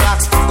another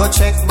tracks, go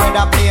check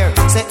brother beer.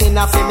 Say in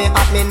a fi me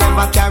up, me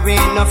never carry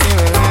no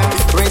fear.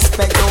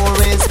 Respect you,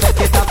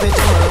 respect it up it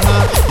you.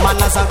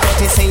 Manners and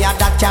courtesy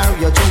that carry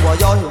you to.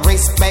 Your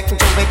respect you,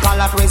 we call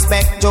it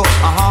respect you.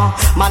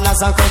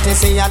 Manners and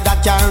courtesy that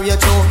carry you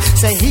to.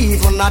 Say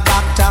even a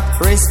doctor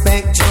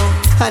respect you,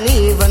 and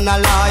even a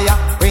lawyer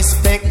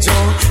respect you.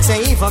 Say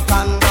even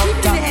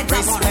conductor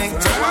respect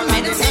you.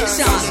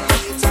 Meditation.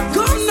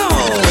 Come now.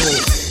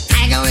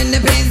 I go in the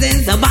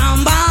presence of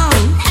bomb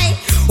bomb. Hey,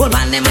 hold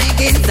on the mic,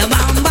 it's a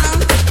bomb bomb.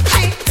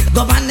 Hey,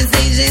 go on the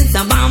stage, it's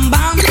a bomb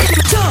bomb.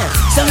 Sure.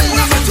 So in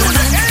the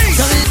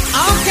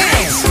okay.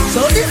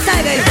 So this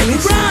side is new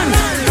brand.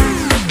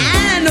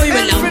 I know you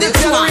will love this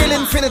one. The real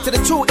infinity,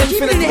 the true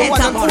infinity, the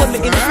one and only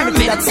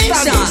infinity that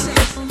stands.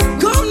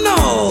 Come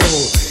now.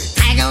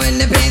 I go in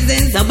the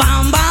presence of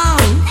bomb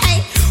bomb. Hey,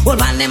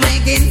 hold on the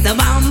mic, it's a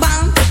bomb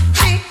bomb.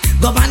 Hey,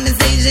 go on the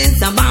stage,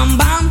 it's a bomb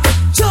bomb.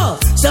 Sure.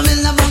 Some in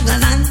the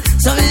bunkers and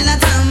some in the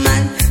town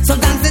man.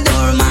 Sometimes the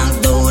door marks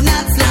do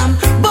not slam.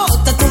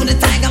 Both to the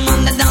tiger man,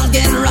 the dance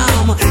get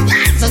rum.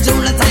 Yes, so to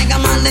the tiger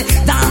man, the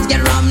dance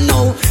get rum.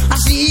 No,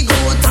 she go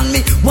on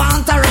me,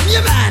 want a rum,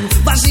 you man.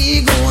 But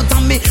she go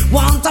on me,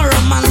 want a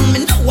rum. And me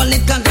know a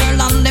little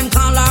girl on them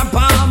call her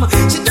palm.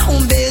 She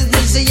don't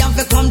business, she have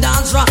to come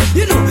dance raw.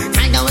 You know,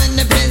 tiger in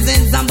the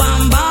presence of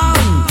bam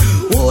bam.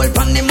 Hold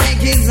on the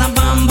mic is a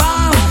bam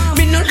bam.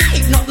 Me no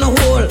like not no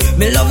hole,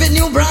 me love a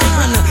new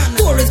brand.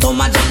 Tourists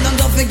come and jump,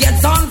 don't forget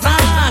some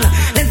fun.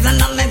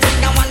 Listen on the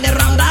thing, I want the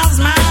roundhouse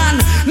man.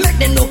 Make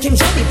them know Kim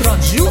Shelby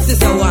produces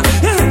the one.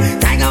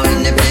 Tiger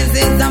in the place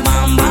is a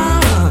bam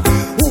bam.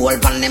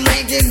 Hold on the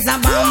mic is a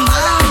bam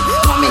bam.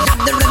 Come me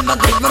have the river,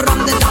 take me from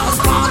the dance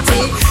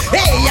party.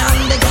 Hey, I'm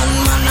the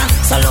gunman,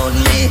 salute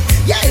me.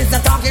 Yes,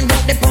 I'm talking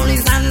about the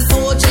police and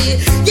Sochi.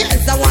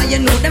 Yes, I want you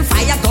know them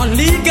fire gun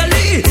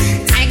legally.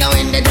 Tiger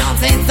in the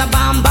dance, it's a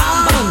bam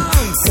bam.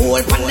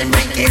 Hold on the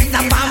mic, it's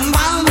a bam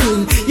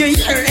bam. You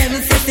hear them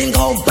sitting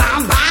go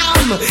bam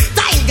bam.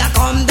 Tiger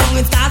come down,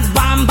 it starts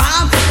bam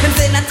bam. Them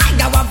say the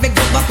tiger want to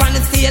go up on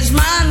the stage,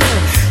 man.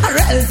 Or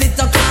else it's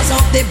a class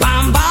of the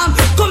bam bam.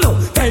 Come on,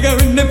 tiger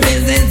in the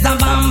place, it's a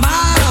bam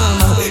bam.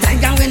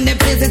 Tiger in the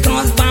place, it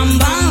comes bam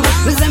bam.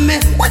 Listen me,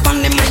 what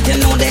on the mic, you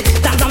know they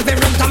dance on the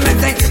room, come and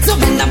say. So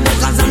in the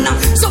bookers and now,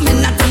 so in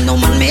the time, no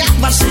man, me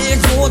have a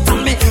shake out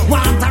on me.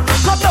 Want a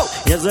rock up now.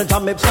 Yes, it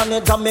on me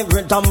planet, on me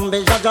great on me,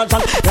 yes,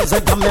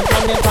 it on me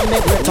planet, on me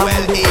great on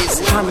me.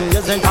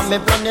 Yes, it on me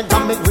planet,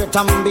 on me great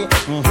on me.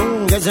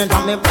 Yes, it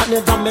on me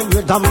planet, on me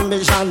great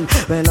ambition.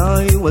 When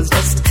I was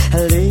just a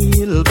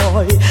little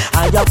boy,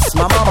 I asked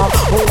my mama,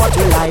 oh, what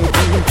will I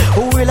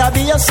be? Will I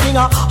be a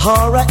singer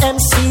or a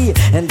MC?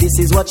 And this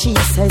is what she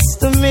says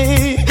to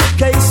me.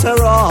 Que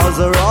sera,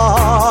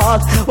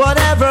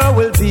 whatever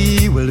will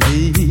be, will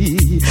be.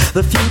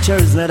 The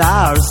future's not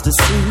ours to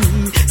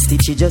see.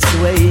 Stitchy, just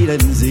wait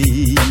and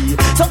see.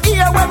 So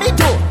here what me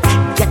do,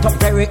 get up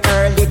very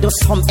early, do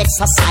some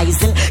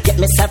exercising, get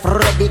myself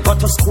ready, go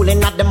to school in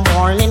the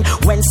morning.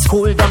 When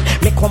school done,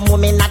 me come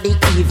home in the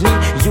evening.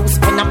 Use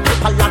pen and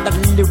paper, lot of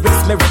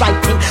lyrics me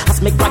writing.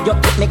 As me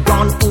graduate, me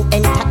gone in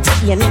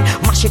entertaining.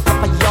 Mash it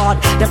up a yard,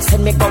 them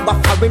send me go a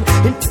foreign.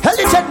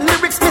 Intelligent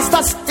lyrics,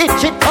 Mr.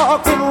 Stitchy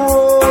talking.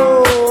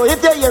 Whoa,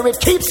 if you hear it,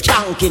 keep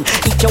skanking.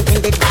 If you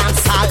in the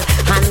dance hall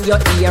and you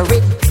hear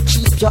it,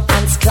 keep your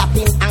hands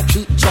clapping and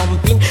keep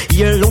jumping.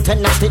 You're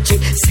Lieutenant Stitchy,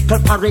 sickle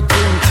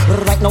paradigm.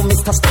 Right now,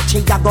 Mr. Stitchy,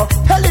 I go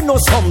tell you know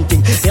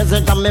something. Yes,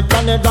 it's on me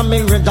planet, on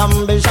me rhythm,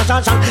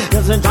 shan.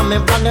 Yes, it's on me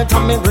planet,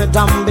 on me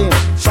rhythm,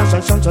 shan.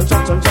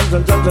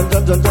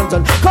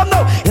 Come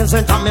now, yes,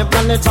 it's on me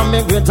planet, on me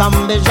rhythm,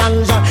 shan.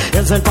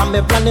 Yes, it's on me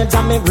planet,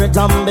 on me rhythm,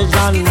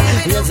 shan.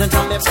 Yes, it's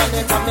on me planet,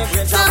 on me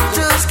rhythm.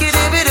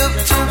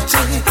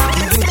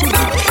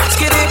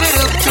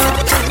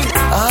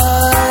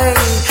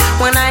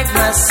 When I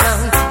my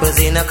son was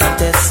in a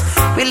contest,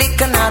 we lick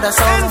another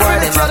song.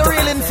 Infinity, the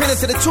real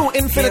infinity, the true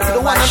infinity,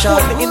 the one and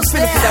only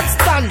infinity that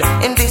stand.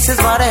 And this is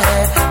what I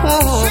had.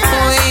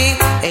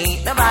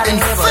 Ain't nobody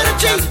here but a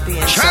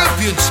champion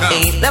sound.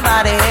 Ain't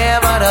nobody here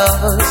but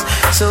us.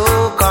 So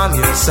calm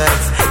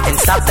yourself and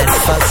stop that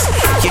fuss.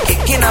 You're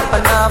kicking up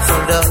enough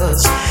for us.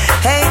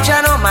 Hey, you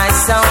know my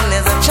sound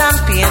is a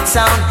champion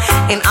sound.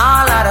 In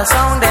all other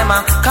sound, them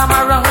a come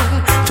around.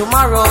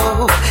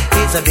 Tomorrow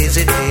is a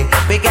busy day.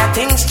 We got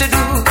things to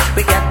do,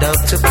 we got dog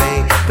to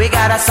play. We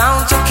got a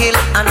sound to kill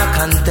and a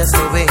contest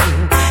to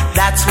win.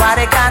 That's why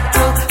they got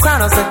to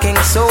crown us the king.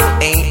 So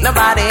ain't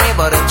nobody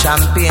but a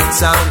champion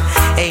sound.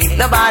 Ain't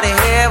nobody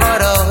here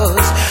but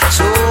us.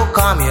 So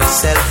calm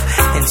yourself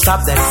and stop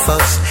that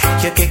fuss.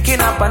 You're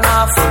kicking up an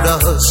awful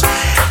dust.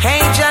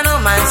 Hey, you know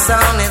my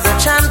sound is a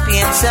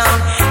champion sound.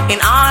 In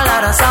all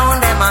other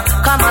sound, them a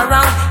come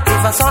around.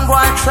 If a sound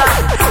boy try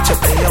to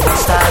play our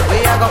style, we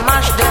are gonna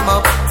mash them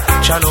up.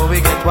 You know we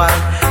get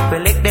wild. We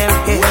lick them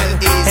here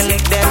and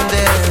lick them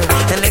there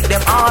and lick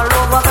them all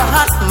over the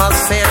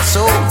atmosphere.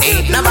 So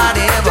ain't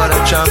nobody but a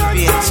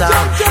champion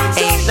sound.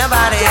 Ain't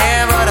nobody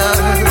but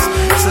us.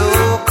 So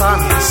calm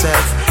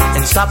yourself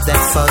and stop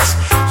that fuss.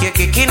 You're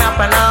kicking up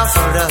an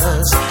awful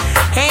dust.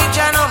 Hey,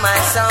 you know my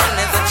sound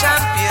is a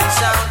champion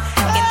sound.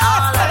 In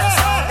all of the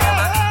sound.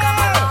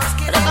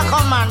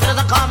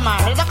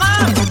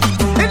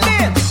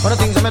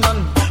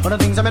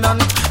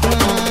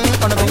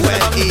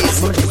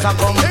 things are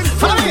come.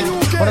 Follow me.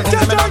 All the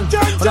things are done. All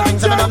the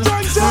things are done. All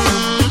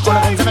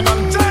the things are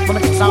done. All the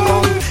things are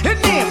come. Hit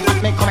me.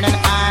 At me coming in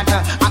hard.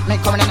 At me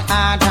coming in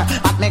hard.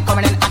 At me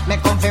coming in. At me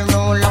come fi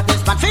roll up this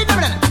spot. Feed them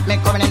in. At me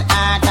coming in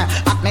hard.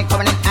 At me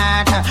coming in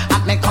hard.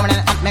 At me coming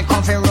in. At me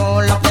come fi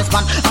roll up this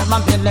spot. As my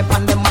belly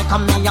pan the mic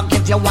and me I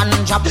give you one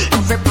job.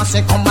 Every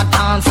person come a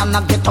dance and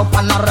I get up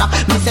and a rock.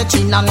 Me say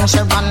Gina and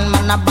she run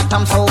man a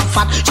bottom so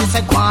fat. She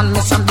say go on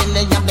Miss and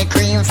Billy have the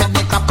cream for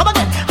the cup. Come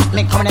again. At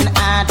me coming in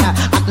hard.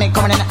 At me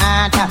coming in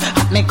hard.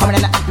 At me coming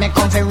in. At me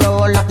come fi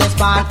roll up this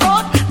spot.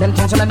 Oh, them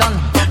things me done.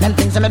 Them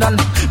things me done.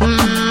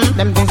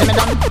 Them things me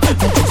done.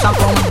 Them things are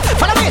come.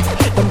 Follow me.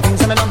 Them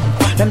things me done.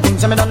 Them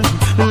things me done.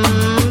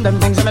 Them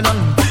things me done.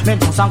 Me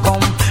things are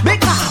come.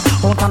 Because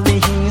out of the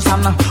hills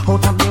and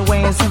out of the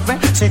ways,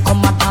 she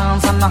come a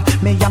dance and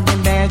me and the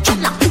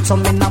legend. So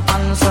me na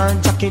pants her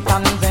jacket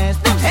and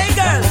vest. Hey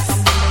girls.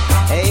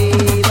 Hey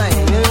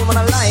man, the woman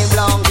a live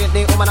long kid,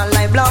 the woman a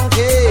live long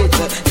kid.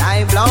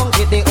 Live long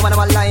kid, the woman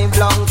a live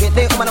long kid,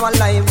 the woman a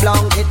live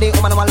long kid, the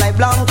woman a live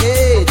long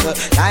kid.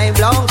 Live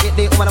long kid,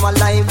 the woman a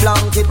live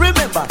long kid.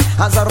 Remember,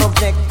 as a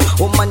roughneck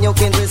woman you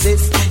can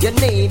resist. You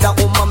need a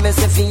woman me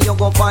say fi you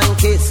go and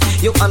kiss.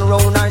 You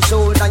unround her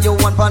shoulder, you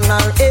want on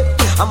her hip.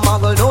 A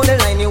muggle down the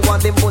line, you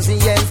want the pussy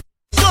yes.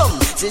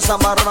 See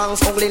some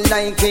ranks only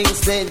like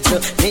Kingston.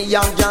 Me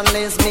young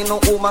journalist, me no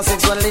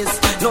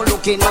homosexualist. No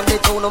looking at the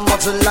tone of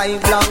much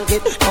live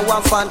blanket. Now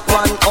a fat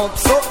one up,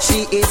 so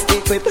she is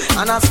equipped.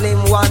 And a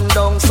slim one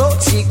down, so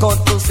she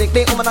cut to stick.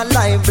 The woman a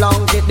live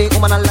blanket, the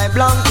woman a live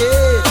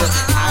blanket.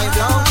 Live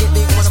blanket,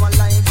 the woman a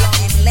live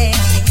blanket.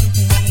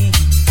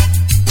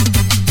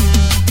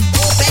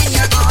 Open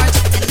your heart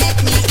and let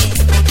me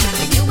in.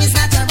 When you is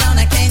not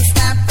around, I can't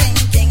stop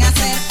thinking. I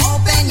said,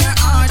 open your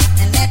heart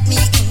and let me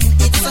in.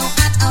 It's so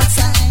hot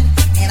outside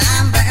and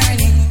I'm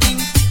burning.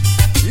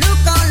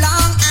 Look how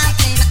long I've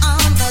been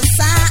on the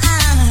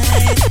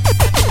side,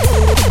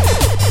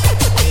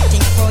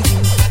 waiting for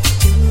you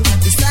to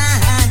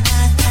decide.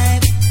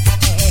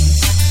 Hey.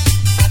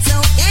 So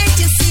can't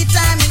you see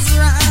time is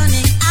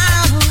running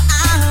out?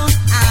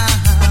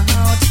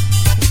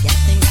 We got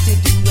things to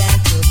do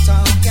and to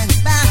talk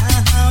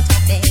about,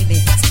 baby.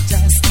 So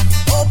just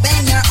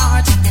open your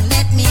heart and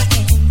let me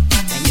in.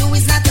 When you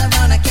is not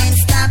around, I can't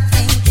stop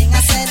thinking.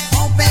 I said,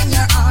 open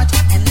your heart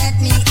and let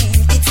me in.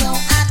 It's so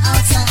hot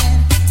outside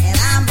and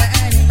I'm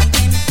burning.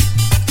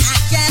 I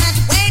can't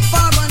wait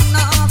for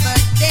another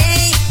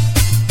day.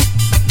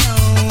 No,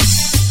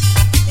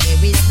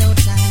 there is no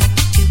time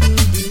to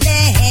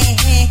delay.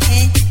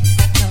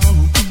 No,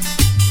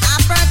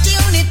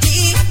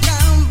 opportunity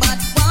come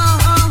but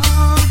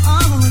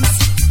once.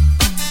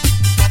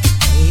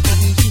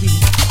 Baby,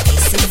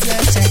 this is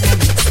your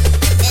chance.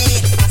 Hey,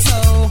 so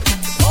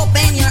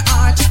open your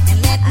heart and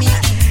let me in.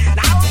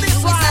 Now this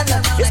one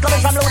is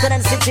coming from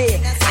Lieutenant City.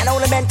 And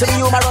only meant to be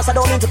humorous, I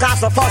don't mean to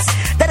cast a fuss.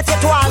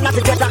 Dedicate to all, not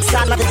the dreadlocks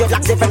stand, not the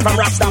dreadlocks different from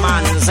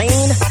Rastaman.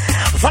 Seen?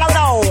 Follow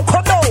now,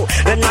 come now.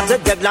 They're not the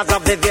dreadlocks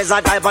of the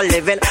visa type of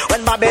living.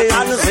 When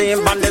Babylon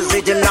sing on the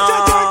city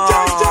now.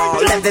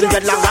 Let them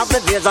dreadlocks of the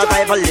visa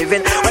type of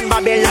living. When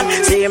Babylon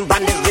sing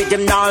on the city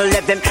now.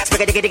 Let them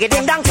spaghetti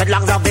ding dong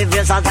dreadlocks of the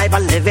visa type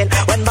of living.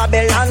 When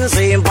Babylon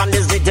sing on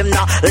the city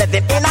now. Let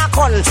them in a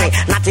country,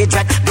 not the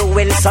dread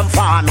doing some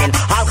farming.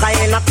 All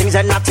kind of things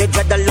and not the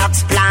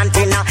dreadlocks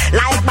planting.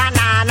 Like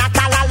banana,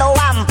 callaloo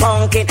and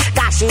pumpkin,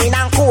 cashew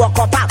and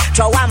cocoa palm,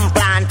 throw and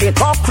planting,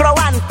 okra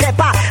and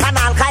pepper, and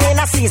all kind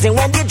of season.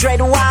 When the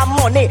dread want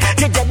money,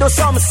 the dread do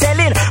some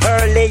selling.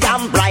 Early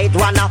and bright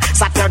one,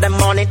 Saturday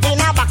morning in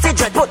a box the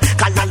dread put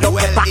callaloo,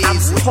 pepper and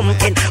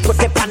pumpkin, put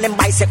pepper on them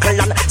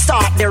bicycle and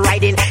start the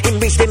riding. In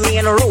reach the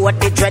main road,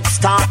 the dread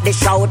start the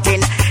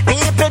shouting.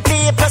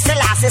 People,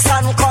 Selassie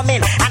sun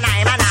coming, and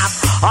I'm an app,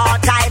 all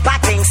type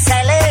of things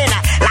selling.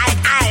 Like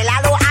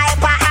Ilalo,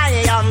 Hyper, and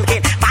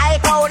Yumkin.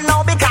 Bike out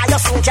now because you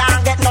soon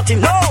can't get nothing.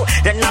 No,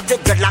 they're not the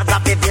dreadlocks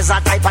of the visa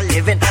type of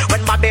living.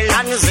 When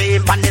Babylon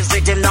zip and the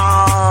city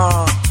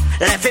now.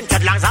 Left him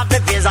dreadlocks of the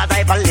visa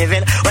type of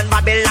living. When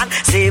Babylon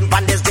zip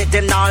and the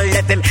city now.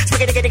 Left him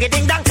spaghetti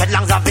ding dong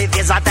dreadlocks of the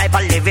visa type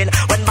of living.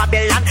 When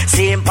Babylon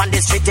zip and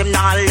the city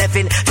now. Left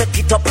him to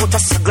get up, put a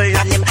circle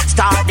on him,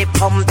 start the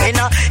pumping.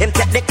 Him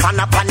take the can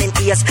up on him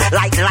ears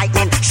like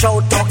lightning.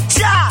 Shout out,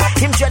 ja!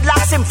 Him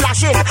dreadlocks him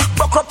flashing.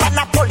 Buck up on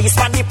a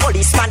policeman, the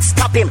policeman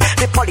stop him.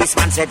 The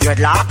policeman said,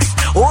 dreadlocks,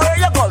 where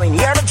you going?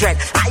 You're the dread.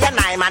 I and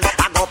I man,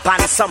 I go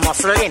pan some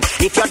muscling.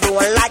 If you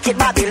don't like it,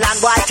 Babylon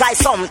boy, try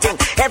something.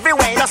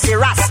 Everywhere you see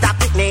Rasta,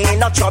 it ain't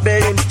no trouble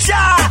him.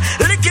 Ja!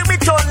 Lick me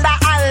thunder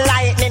and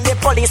lightning. The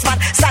policeman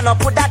stand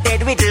up with that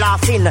dead with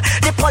laughing.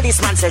 The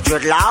policeman said,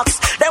 dreadlocks,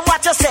 then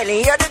what you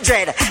selling? You're the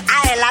dread.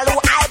 Ilalu,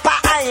 Hyper,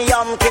 and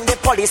Yumkin. The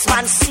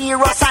policeman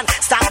serious and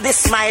stop the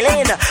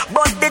smiling.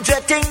 But the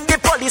dread thing, the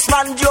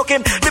policeman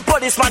joking. The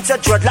policeman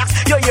said dreadlocks,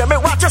 you hear me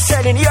what you're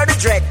selling, hear the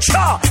dread.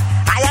 Sure.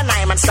 I and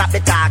I man stop the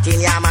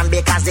talking, yeah man,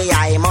 because the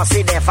eye must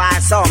be there for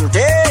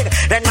something.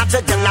 Then not to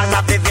the long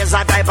of the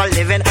visa type of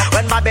living.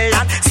 When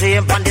Babylon see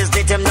him on this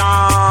date him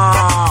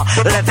now.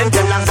 Left him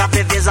the long of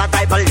the visa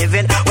type of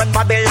living. When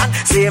Babylon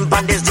see him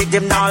on this date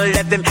him now.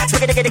 Left him the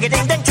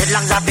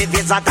long of the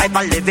visa type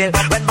of living.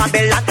 When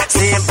Babylon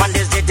see him on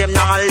this date him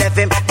now. Left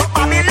him. But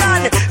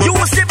Babylon, you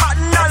see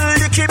button and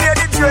lick him here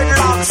the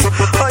dreadlocks.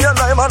 I and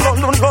I man don't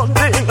do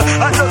nothing.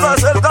 I just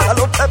myself got a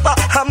little pepper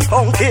and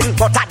pumpkin.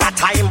 But at that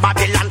time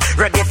Babylon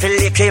ready to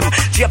lick him,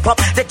 chip up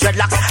the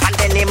dreadlocks and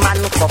then the man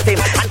cuff him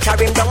and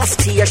carry him down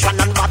station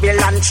and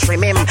Babylon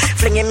trim him,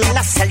 fling him in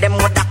a cell. Them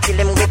woulda kill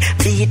him with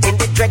beating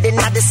the dread in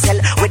the cell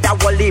with a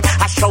wall heap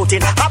a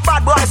shouting. A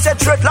bad boy said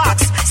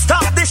dreadlocks,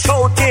 stop the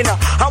shouting,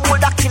 and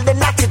woulda kill the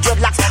naughty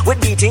dreadlocks with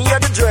beating. Hear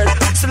the dread.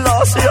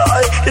 Selassie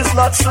I is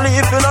not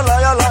sleeping, a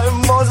lie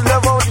must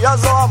live out here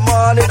so a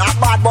morning. A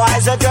bad boy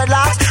said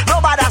dreadlocks,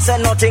 nobody said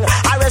nothing.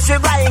 I rest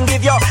with Brian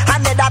give you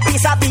another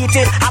piece of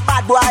beating. A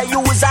bad boy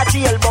use a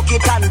jail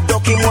bucket and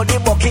duck him with the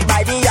bucket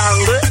by the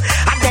angle.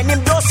 And then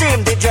him does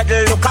him, the dread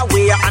look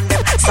away and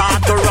then start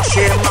to rush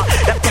him.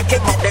 Them take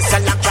him up the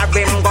cell and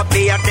carry him, go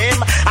beard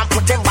him and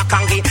put him back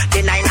and give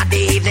the 9 of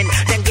the evening.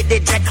 Then get the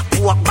dread,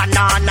 pork,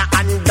 banana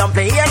and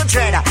dumpling. Hear the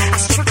dread, a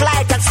strict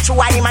light and stew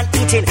him and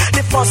eating.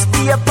 The first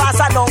day pass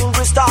and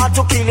hungry start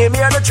to kill him.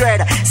 Hear the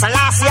dread,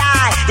 Selassie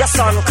your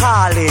son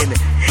calling.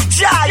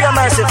 Jah, you're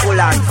merciful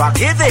and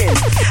forgiving.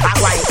 I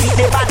want to eat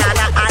the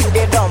banana and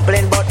the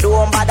dumpling, but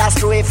don't bother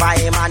stray for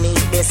him and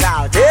eat the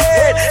salt.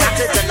 Hey,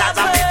 that's the love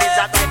of the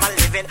visa type of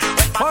living.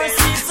 First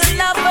is a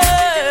lover,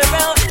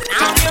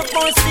 I'm your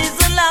first is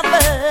a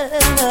lover.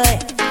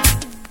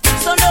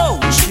 So no,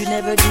 you should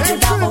never give your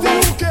love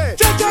away.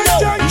 No,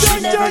 you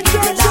should never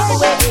give your love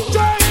away.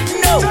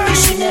 No, you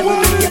should never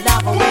give your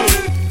love away.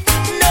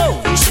 No,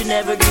 you should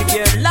never give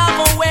your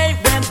love away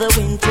when the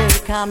winter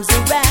comes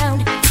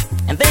around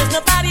and there's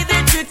nobody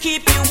there to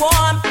keep you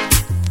warm.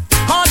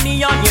 Call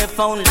me on your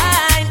phone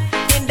line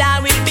and I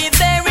will be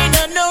there in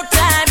no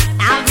time.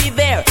 I'll be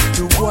there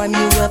to warm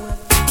you up.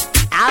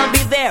 I'll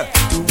be there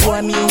to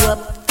warm you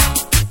up.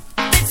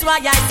 That's why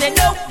I say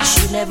no, you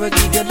should never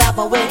give your love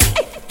away.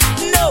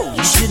 No,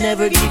 you should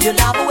never give your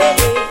love away.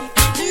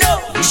 No,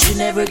 you should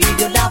never give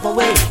your love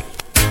away.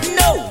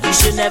 No, you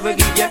should never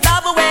give your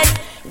love away.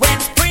 When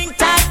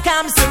springtime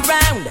comes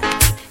around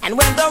and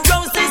when the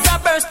roses are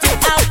bursting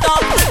out of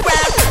the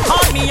ground,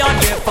 call me on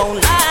your phone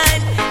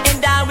line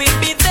and I will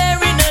be there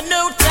in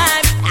no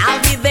time.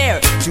 I'll be there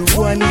to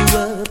warm you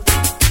up.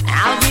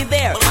 I'll be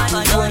there to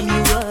warm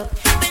you up.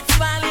 That's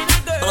why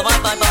little girl,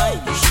 bye.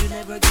 You should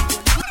never give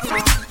your love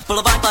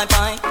away.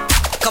 Bye.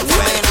 Come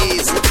for me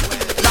easy.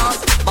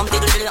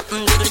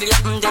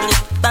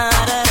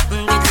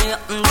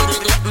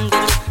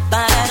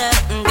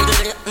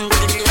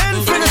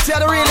 Infinity are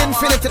the real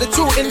infinity, the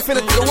true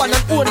infinity, the one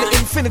and only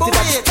infinity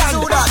that stands.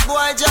 Do that,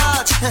 boy,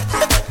 George.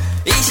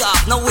 Ease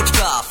off, no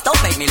witchcraft,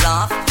 don't make me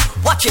laugh.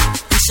 Watch it.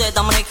 We said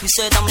Dominic,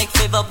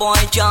 favor boy,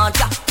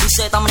 Georgia. We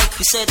said Dominic,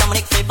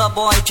 favor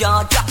boy,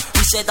 Georgia.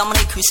 We said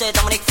Dominic,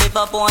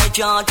 favor boy,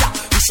 Georgia.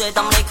 We said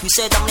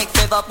Dominic,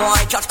 favor boy,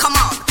 Georgia. Come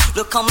on,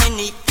 look how me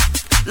neat,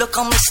 look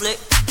how me slick.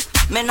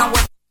 Me no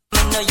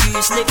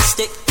use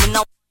lipstick, me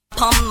no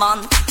pump man,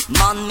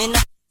 me no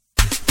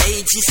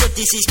age is a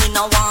disease, me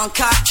no one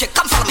catch it.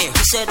 Come follow me.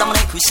 We say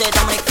Dominic,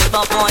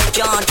 favor boy,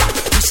 Georgia.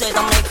 We say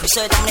Dominic,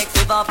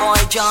 favor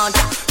boy,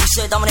 Georgia. We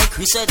say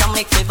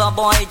Dominic, favor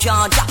boy,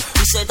 Georgia.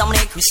 We say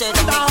Dominic, favor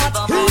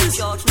boy,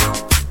 Georgia.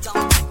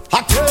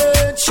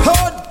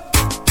 Attention,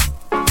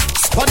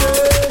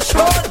 Spanish,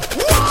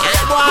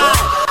 hey boy,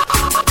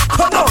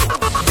 come on.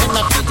 In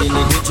the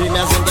 1983, in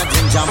the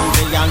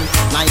Jambian.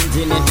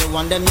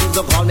 1981, them used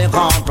to call me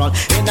corporal.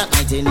 In the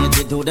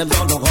 1982, them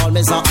used to call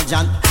me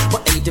sergeant.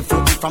 But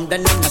 84 from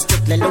then on, a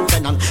strictly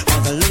lieutenant.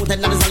 Cause a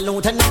lieutenant is a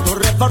lieutenant to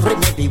reverie.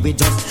 Maybe we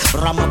just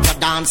ram up your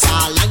dance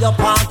hall and your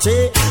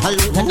party. A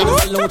lieutenant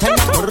is a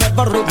lieutenant to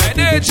reverie.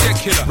 Maybe we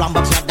just ram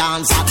up your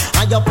dance hall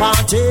and your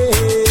party.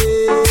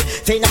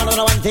 Thing number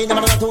one, thing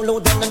number two,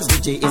 lieutenants.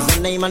 DJ is the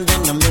name and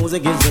then the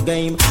music is the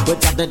game. We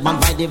got that man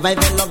by the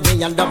vibe and love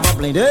me and the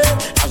bubbling.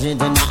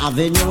 Washington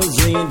Avenue,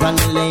 street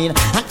and lane.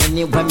 And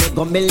anywhere me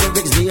go, me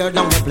lyrics here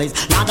down the place.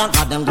 Now don't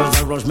got them girls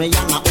that rush me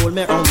and I hold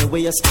me on the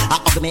waist. I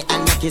hug me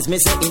and I kiss me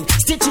saying,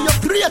 stitch you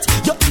great.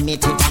 You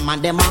imitate a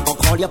man, them I go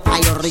call you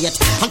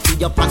pirate. And feed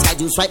your pants, I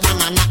do swipe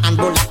banana and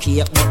bowl of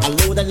cake. But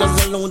alone and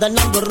alone and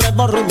the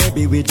reverie.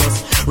 Maybe we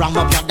just ram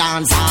up your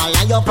dance hall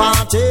and your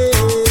party.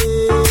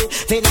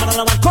 Say number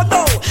one, cut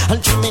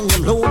And me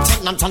name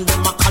lieutenant and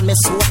them a call me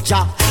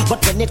soldier.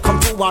 But when it come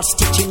to war,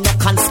 stitching no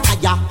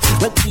conspire.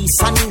 Well,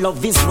 peace and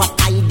love is what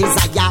I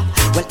desire.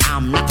 Well,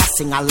 I'm not a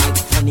singer like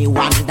Funny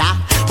Wonder,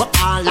 but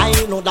all I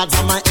know that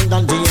I'm an end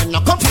on the end.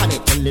 Now come on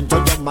it, tell it to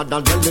your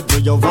mother, tell it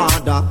to your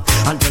father,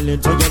 and tell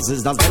it to your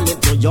sisters, tell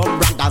it to your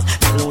brothers.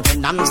 The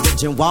lieutenants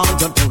that you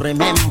want you to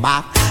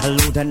remember.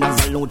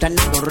 Lieutenants,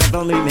 the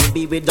rebel me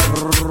maybe with the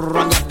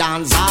run your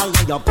dance all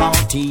in your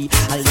party.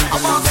 I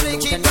want to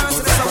keep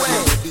dancing this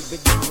away.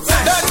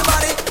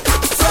 Everybody,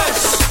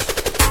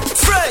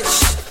 fresh.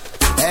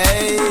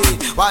 Hey,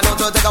 why don't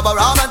you take up a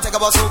round and take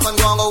up a soup and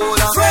go and go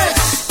with her?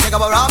 Fresh. Take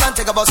up a round and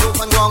take up a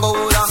soup and go and go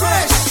with her.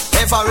 Fresh.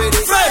 If I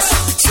ready, fresh.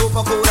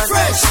 Super cool and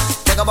fresh.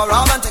 Take up a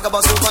round and take up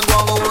a soup and go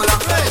and go with her.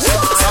 Fresh.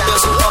 So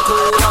you're super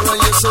cool and when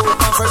you're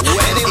super fresh.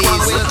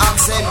 Anyone will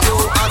accept you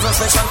as a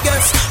special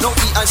guest. No,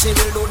 he and she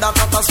will do that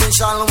at a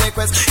special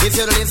request. If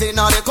you live in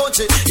the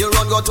country, you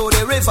run go to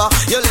the river.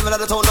 You live in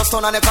the town of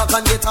Stone and the cock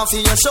and get off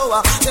in your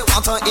shower. They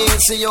want to eat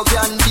so you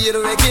can be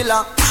the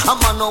regular. A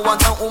man no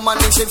want a woman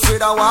if she free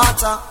the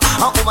water.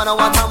 A woman no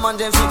want a man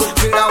if she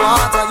free the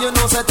water. You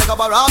know say take up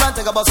a round and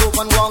take up a soup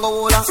and go and go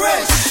with her.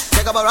 Fresh.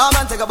 Take up a round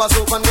and take up a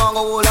soup and go and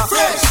go with her.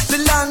 Fresh. The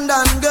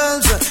London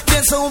girls,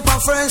 they're super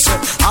fresh.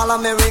 All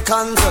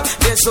Americans,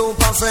 they're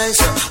super fresh.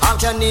 All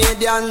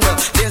Canadians,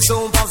 they're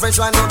super fresh.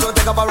 Why not you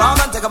take up a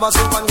round and take up a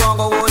soup and go and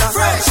go with her.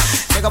 Fresh.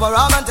 Take up a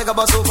round and take up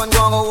a soup and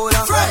go and go with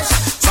her. Fresh.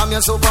 From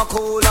you super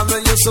cool and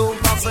when you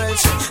super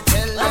fresh.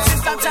 Tell them.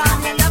 Sister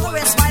John, you never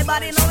rest my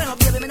body. No, no,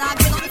 baby, me not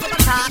get on to the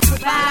talk.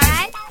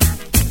 Alright,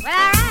 well,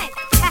 alright.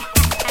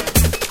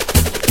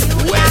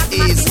 Where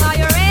is it? Are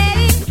you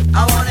ready?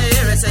 I wanna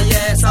hear it say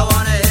yes. I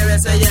wanna hear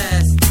it say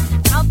yes.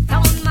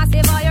 Uptown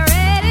Massive, are you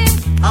ready?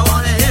 I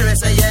wanna hear it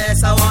say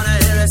yes. I wanna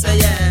hear it say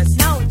yes.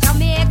 No,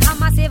 Jamaica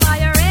Massive, are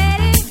you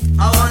ready?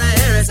 I wanna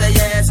hear it say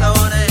yes. I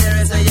wanna hear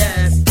it say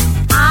yes.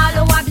 All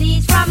who are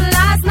bleach from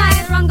last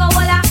night, run go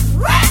walla,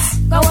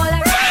 rest, go walla,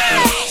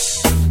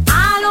 rest.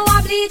 All who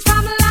are bleach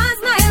from last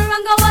night,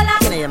 run go walla.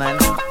 Can you hear, man?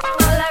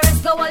 Walla,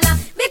 rest, go walla.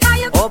 Because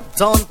you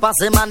Uptown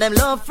Posse man, them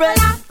love fresh.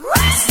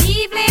 rest.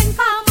 Evening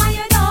come and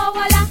you know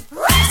walla,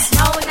 rest.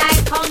 Now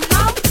night come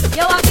now,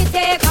 you want to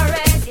take a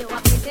rest, you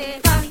want to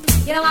take a.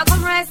 You know I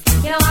come rest,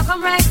 you know I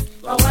come rest.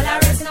 Go walla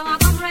rest, you know I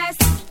come rest.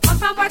 Come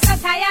from work so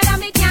tired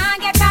and me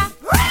can't get up.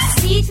 Rest.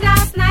 Teach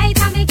last night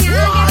and me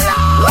can't get up.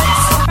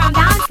 Rest. Come from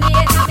dance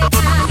late and me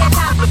can't get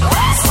up.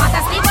 Rest. Want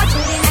to sleep but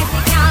through the night me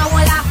can't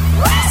walla.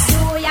 Rest.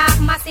 New York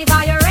Massive,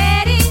 are you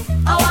ready?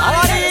 I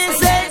want you to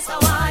say yes, I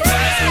want you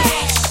to say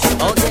yes.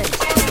 Okay.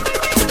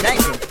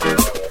 Thank you.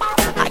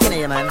 I can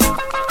hear, man.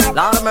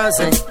 Lord of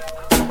mercy.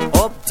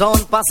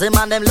 Uptown Posse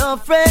man, them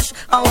love fresh.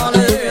 I wanna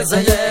hear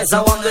say yes.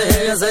 I wanna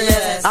hear say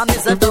yes. I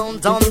miss a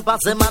downtown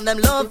Posse man, them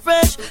love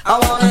fresh. I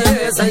wanna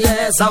hear say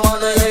yes. I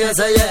wanna hear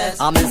say yes.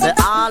 I miss it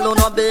all on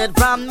a bed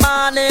from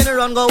morning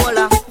run go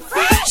walla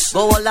fresh.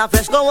 Go walla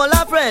fresh, go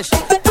walla fresh.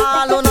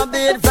 All on a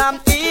bed from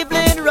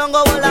evening run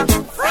go walla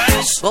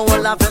fresh. Go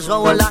walla fresh,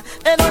 go walla.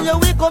 And when you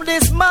wake up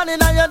this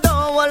morning and you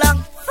don't walla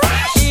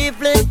fresh.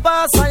 Evening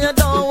pass and you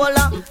don't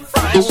walla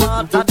fresh.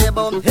 Water the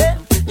bum, hey.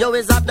 Yo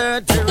is a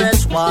dirty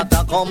rich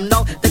water come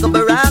now. Take up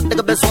a rag, take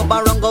up a soap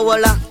and run go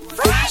walla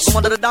fresh. Come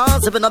on to the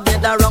dance if in a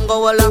bed and run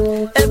go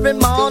walla. Every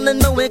morning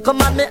me wake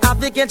up and me have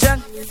to catch ya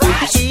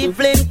fresh.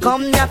 Evening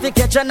come me have to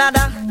catch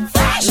another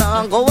fresh.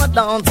 Now go a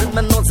dance with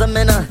me know some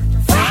minna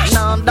fresh.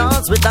 Now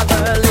dance with a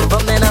girl in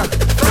for minna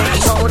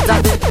fresh. Out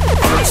of it,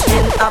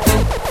 skin of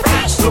it,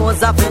 fresh.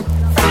 Clothes of it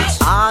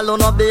fresh. All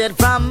on a bed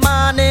from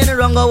morning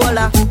run go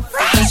walla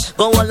fresh.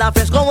 Go walla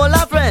fresh, go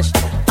walla fresh.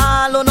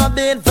 All on a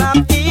bed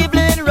from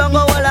evening run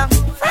go walla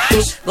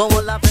fresh. Go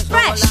walla fresh, go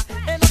walla.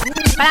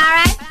 But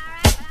alright.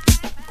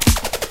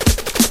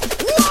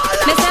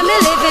 Me say me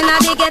living at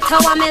the ghetto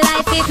and me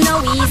life is no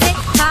easy.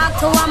 Talk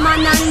to a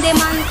man and the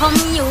man come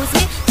use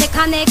me. Take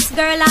a next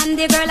girl and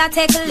the girl a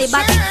take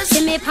liberty.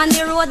 See me on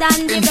the road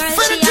and the girl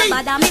she a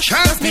bother me.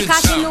 Just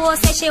because she know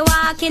say she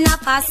walk in a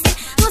posse.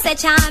 No say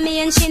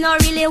charmy and she no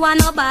really want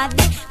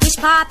nobody. Which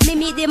part me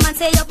meet the man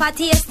say up a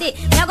tasty.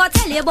 Me a go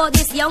tell you about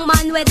this young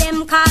man where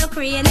them call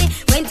Cranny.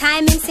 When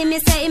time him see me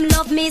say him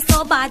love me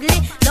so badly.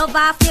 Love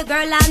off the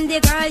girl and the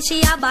girl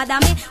she a bother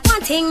me.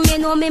 One thing me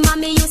know me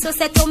mommy used to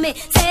say to me.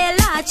 Say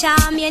la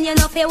charmy and you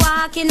know fi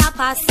walk in a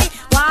posse.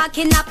 Walk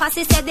in a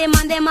posse say them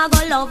and them a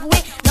go love we.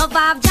 Love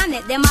off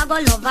Janet them a go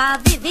love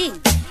off Vivi.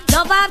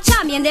 Love off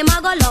charmy and them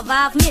a go love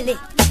off Millie.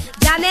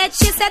 Janet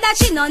she said that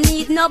she no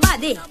need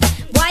nobody.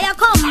 Why you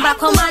come back,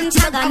 come and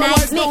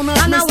antagonize me? And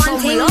I one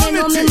thing you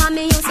know me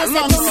mommy used to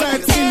say to me.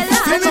 Tell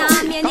her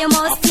charmy and you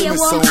must stay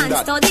home and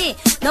study.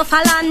 No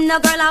fall no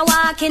girl a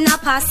walk in a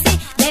posse.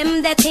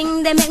 Them the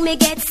thing they make me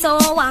get so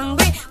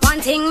angry. One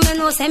thing me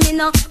know say me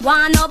no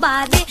want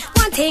nobody.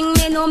 One thing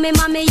me know me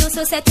mommy used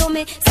to say to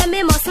me. Say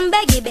me mustn't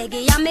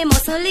beggy and me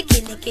mustn't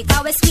licky.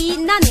 Cause we sweet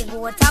nanny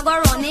goat a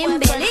go run in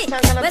belly.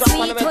 We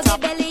sweet to the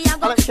belly a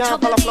go chop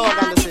the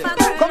belly.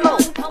 Come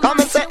on, come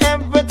and say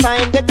every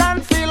time they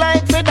don't feel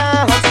like we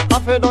dance.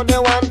 Off it on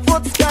the 1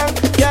 foot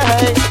skank,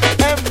 yeah.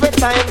 Every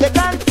time they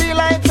don't feel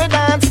like we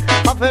dance.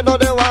 Off it on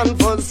the 1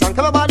 foot skank.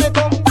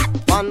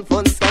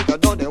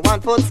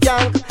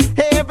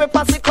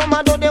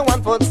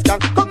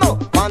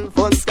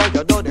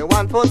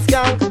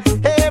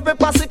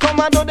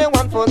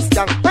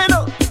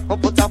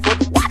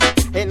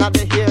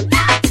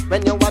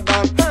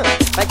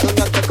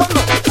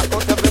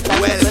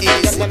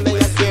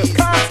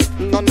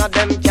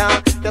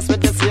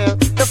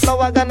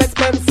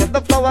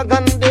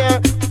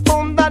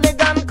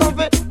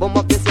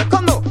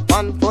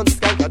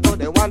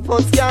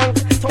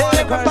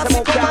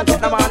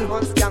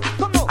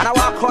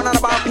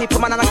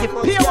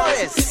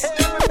 POS.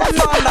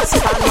 You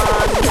understand,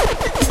 man?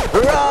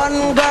 Run,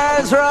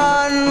 girls,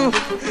 run.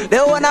 They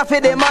wanna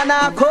feed the man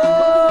a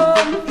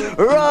come.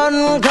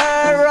 Run,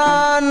 girl,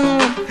 run.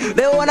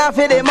 They wanna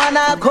feed the man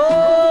a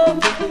come.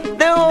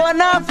 They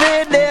wanna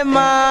feed the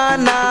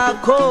man a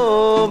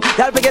come.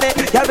 Y'all begin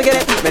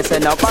it. Me say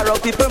now borrow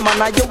people,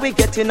 man, you we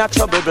get in a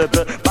trouble.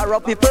 Borrow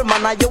people,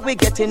 man, you we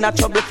get in a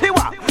trouble.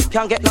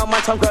 Can't get no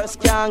man, some girls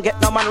can't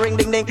get no man. Ring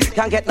ding ding.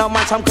 Can't get no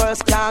man, some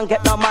girls can't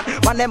get no man.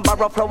 Man them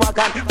borrow flower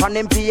gun, man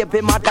them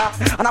baby mother.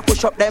 And I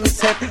push up them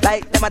set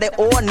like them are the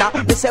owner.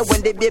 Me say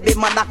when the baby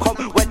mother come,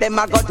 when them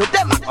a go to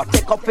them, I go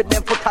take up with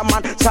them foot a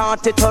man.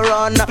 Start it to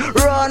run,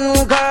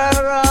 run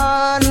girl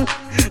run.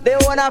 They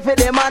wanna feed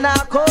the man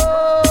a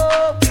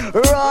come.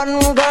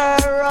 Run girl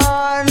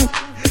run.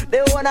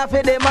 They wanna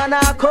feed the man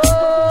a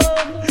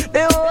come.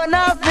 They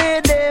wanna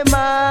feed the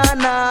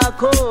man a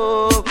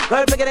come.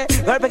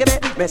 Girl pick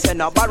it. Me say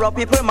now borrow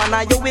people,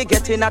 man, you we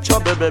get in a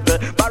trouble.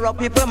 Borrow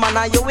people,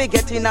 man, you we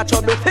get in a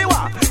trouble.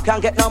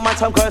 Can't get no man,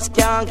 some girls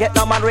can't get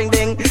no man. Ring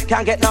ding.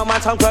 Can't get no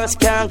man, some girls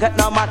can't get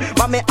no man.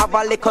 Mommy have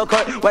a little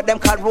girl where them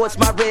call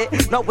Rosemary.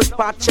 Know which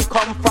part she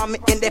come from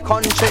in the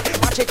country.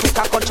 When she take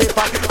a country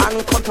from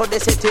and come to the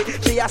city,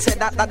 she has said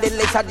that the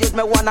later use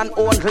me one and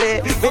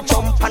only. Me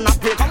jump on a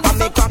plane and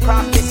make her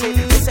cross the sea.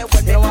 Me say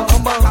when you don't want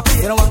combo,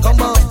 you don't want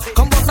combo,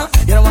 combo now.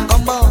 You don't want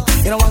combo,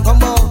 you don't want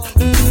combo.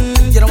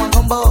 You don't want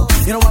combo,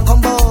 you don't want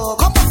combo,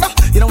 combo now.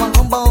 You don't want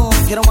combo,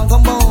 you don't want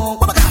combo.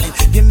 What am I calling?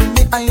 Give me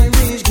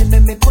Irish, give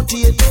me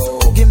potato,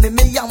 give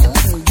me yam,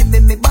 give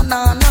me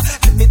banana,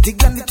 give me the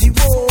granity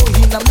roll,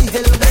 inna me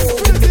elbow,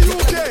 give me the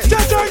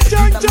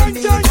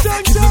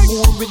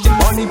more with the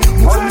money,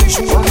 money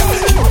shoulder.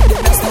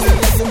 That's the way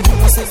you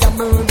know say a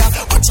murder.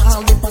 Watch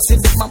all the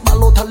passes, my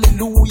ballot,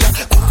 hallelujah.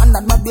 One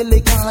and my belly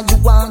can you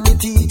want the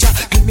teacher?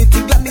 Give me the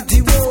granity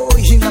roll,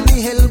 inna me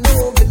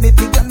elbow, give me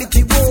the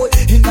granity roll,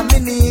 inna me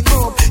knee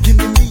cup. Give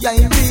me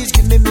Irish,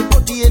 give me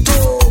potato,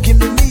 give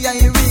me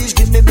Irish,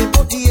 give me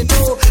potato.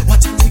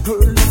 Watch the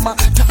girl in my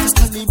dance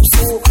to lips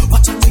so.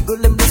 Watch the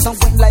girl in this and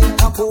went like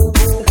a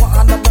go-go.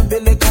 One and my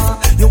belly can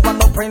you want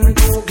no friend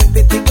go? Give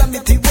me the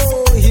granity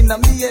roll, inna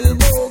me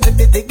elbow, give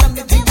me the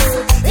granity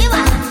roll.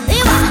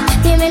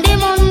 Give me the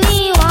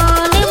money,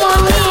 want the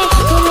money.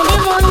 Give me the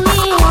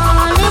money,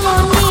 want the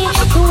money.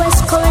 US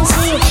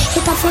currency,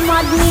 it a fi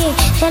mad me.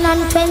 10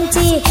 and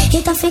 20,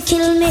 it a fi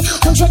kill me.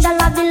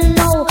 $100 bill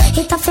now,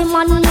 it a fi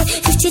mad me.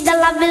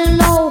 $50 bill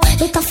now,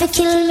 it a fi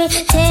kill me.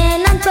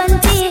 10 and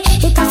 20,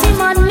 it a fi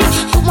mad me.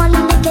 The one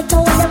in the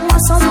ghetto, them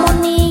want some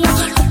money.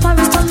 The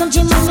Paris on the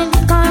gym and me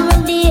big and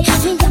ready.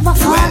 Me have a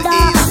father,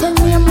 when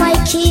me and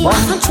Mikey.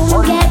 And to me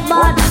get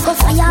bad, go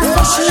fire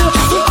fishy.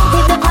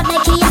 Baby bad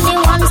like he and the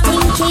one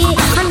stinky.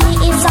 And me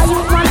is a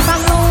youth man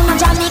from round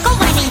Jamaica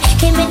wedding.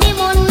 Give me the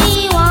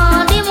money,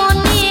 want the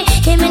money.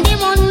 Give me the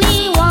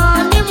money,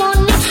 want the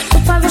money. The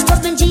Paris of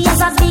Benji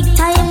is a big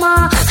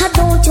timer. I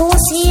don't you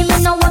see me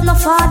no want no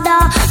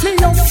father. Me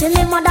love for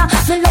me mother,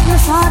 me love me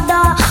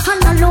father.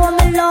 And I know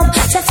me love,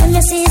 say for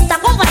me sister,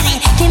 go wedding.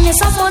 Give me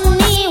some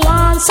money,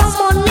 want some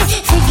money.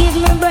 Forgive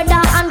me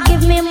brother and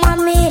give me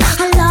mommy.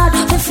 And Lord,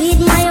 to feed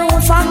my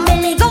own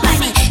family, go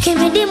wedding. Give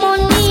me the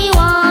money,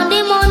 want the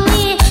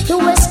money.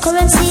 US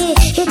currency,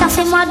 it a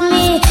fi mad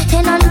me.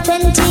 10 and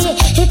 20,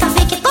 it a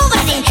fi keep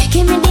over it.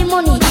 Give me the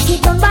money,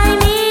 it don't buy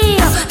me.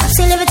 I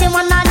still everything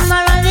one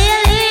admiral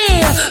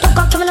really. Look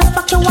up to me, let's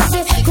pack you up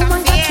it. Come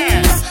on, get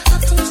me.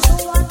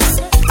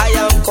 I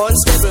am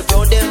constable,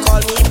 don't they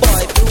call me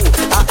boy blue.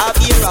 I have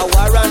here a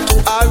warrant to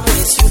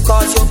arrest you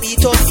cause you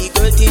beat up the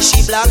girl till she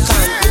black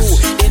and blue.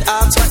 Then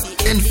ask what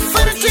the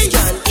police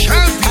can do.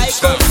 I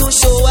come to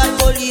show what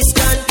police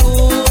can do.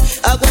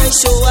 I go and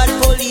show what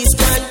police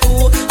can do.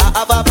 I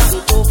have a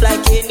battle tough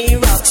like any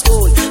rock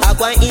stone. I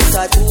go and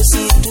introduce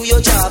it to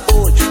your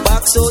jawbone.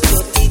 Box out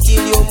your teeth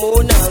till you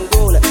moan and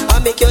groan.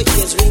 I make your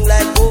ears ring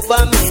like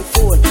government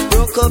phone.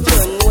 Broke up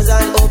your nose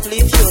and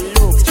uplift your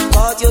looks.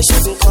 Cause you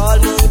shouldn't call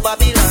me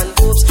Babylon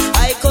Boobs.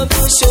 I come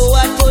to show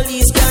what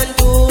police can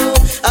do.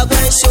 I go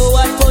and show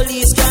what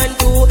police can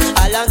do.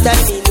 A long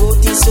time me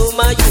notice so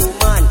my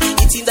human.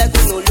 It seems like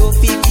we no love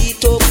people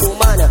beat up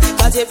woman.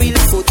 Cause every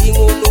little thing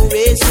who no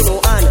raise who no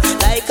hand.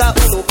 Like a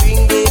who no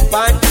bring the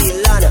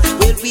pandilana.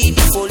 Well we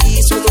the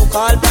police who no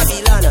call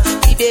Babylon.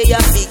 We they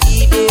have to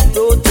give them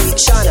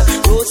protection.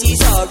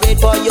 Roses are red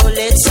but your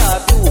legs are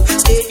blue.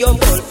 Stadium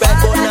ball bright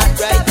but not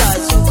bright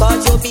as you.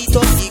 Cause you beat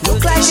up the girl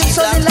like she's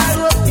black.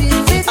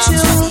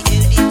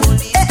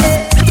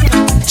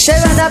 She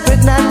rather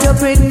pregnant, you're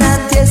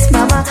pregnant, yes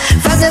mama.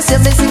 From you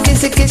see me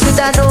sicky,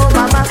 shoulda know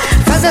mama.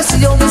 From you see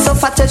you me so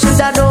fat, you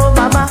shoulda know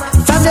mama.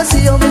 From you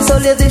see you me so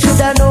lazy,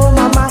 shoulda know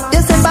mama.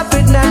 You say I'm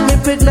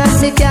pregnant,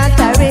 me can't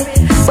carry.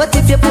 But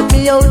if you put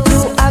me out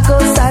too, I go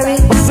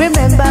sorry.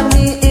 Remember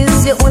me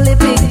is the only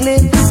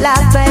picnic.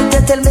 Last night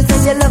you tell me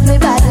say you love me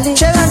badly.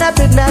 She rather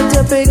pregnant,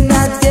 you're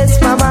pregnant, yes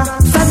mama.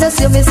 From you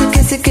see me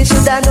sicky,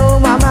 shoulda know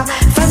mama.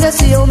 From you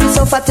see you me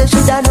so fat, you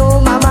shoulda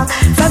know mama.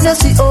 From you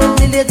see you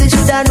me lazy,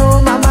 shoulda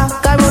know mama.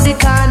 Go round the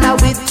corner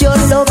with your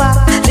lover.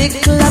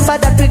 Little lamba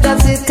that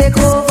pregnancy take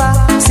over.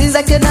 Seems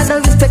like you not no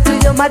respect to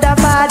your mother,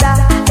 father.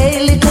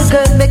 Hey, little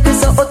girl, make me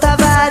so out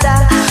of order.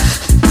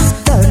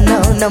 Don't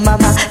know, no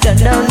mama,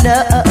 don't know, no,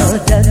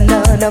 don't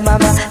know, no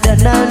mama,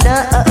 don't know, no,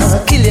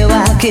 kill you,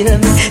 I kill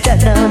me,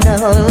 don't know,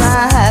 no,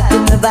 I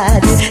kill my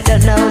body,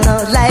 don't know, no,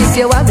 like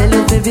you want me,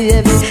 little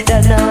baby,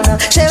 don't know, no.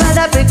 She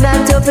wanna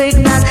pregnant, you're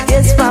pregnant,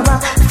 yes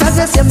mama. If I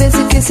just see me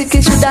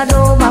sicky, shoulda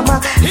know mama.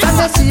 If I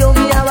just see you,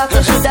 me I walk,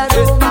 shoulda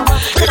know mama.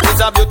 It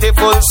is a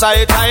beautiful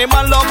sight, I'm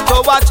a love to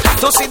watch.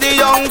 To see the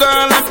young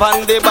girl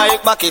on the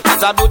bike back. It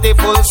is a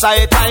beautiful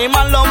sight, I'm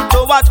a love to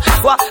watch.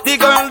 What the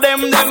girl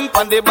them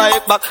on the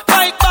bike back.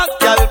 Bike back,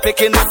 girl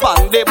picking up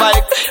on the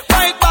bike.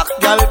 Bike back,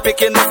 girl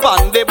picking up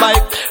on the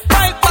bike.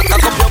 Bike back,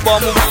 cock up your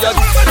bum with your.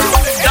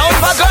 Now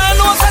if a girl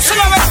knows that she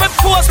don't respect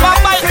post my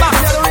bike back.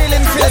 The real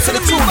infinity,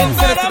 the true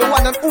infinity, the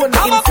one and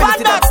only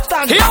infinity that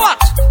stands. Hear what?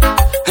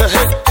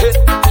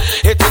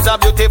 It is a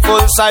beautiful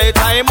sight,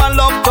 I'm a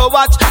love to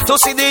watch. To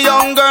see the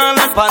young girl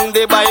on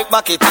the bike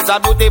back. It is a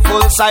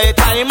beautiful sight,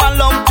 I'm a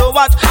love to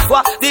watch.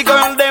 What the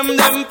girl them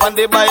on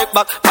the bike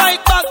back.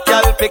 Bike back,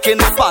 girl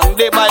picking up on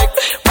the bike.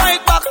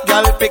 Bike back,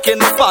 girl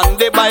picking up on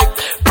the bike.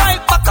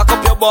 Bike back, cock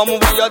up your bum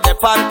with your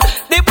depend.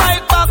 The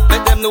bike back,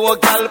 let them know a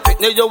girl pick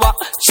me you a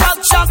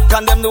shock,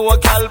 and them know a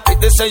girl pick.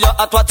 They say you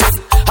at what it.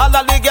 All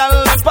of the girl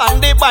on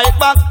the bike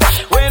back.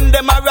 When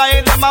them a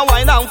ride, them a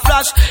wine and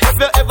flash. If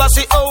you ever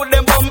see how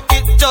them bum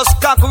it,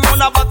 just cock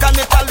run a back and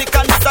it a lick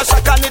and it a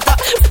shock and it a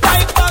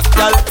bike back,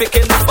 girl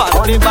picking up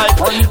on the bike.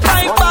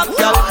 Bike back,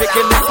 girl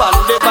picking up on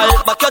the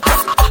bike. Back your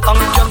top, on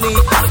your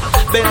knee,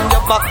 bend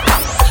your back.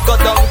 Go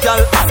down,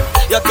 girl,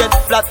 you get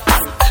flat.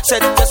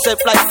 Set yourself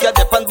like you're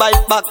dip and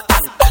bike back.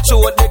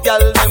 Show the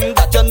girl them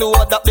that you know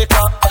that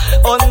because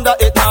under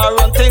it now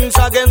run things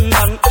again,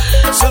 man.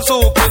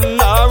 Suzuki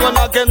now run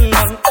again,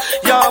 man.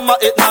 Yama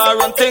it now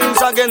run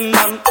things again,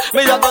 man.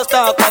 Me a go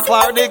start up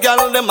for the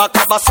girl them a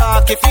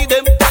Kawasaki feed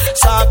them,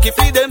 Saki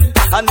feed them.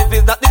 And if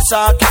it's not the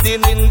Saki, the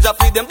Ninja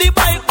feed them. The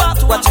bike back,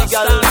 watch the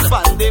girl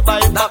fan the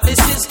bike back. This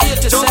is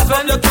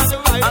 87,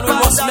 and we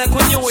must make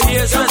a New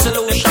Year's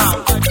resolution.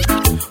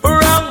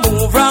 Wrong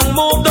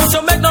move, don't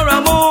you make no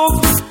wrong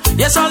move.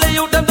 Yes, all the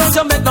youth them don't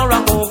you make no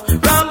wrong move.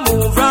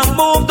 Wrong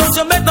move, don't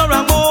you make no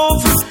wrong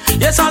move.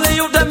 Yes, all the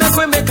youth them make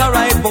we make a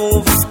right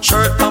move.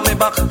 Shirt on me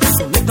back,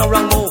 no make no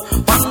wrong move.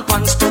 One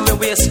pants to me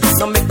waist,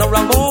 no make no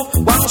wrong move.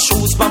 One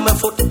shoes by my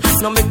foot,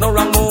 no make no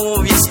wrong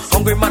move. Yes,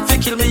 hungry man fi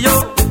kill me yo,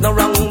 make no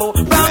wrong move.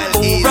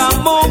 Wrong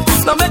move,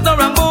 no make no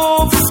wrong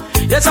move.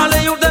 Yes, all the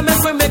youth them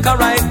make we make a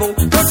right move.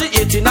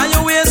 38 in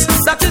your waist,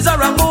 that is a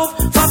wrong move.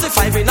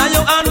 45 in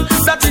your hand,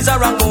 that is a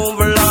wrong move.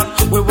 Lord,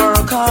 we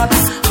work hard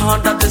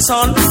under the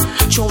sun.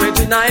 Chew with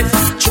the knife,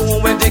 chew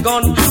with the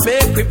gun.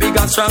 Make we big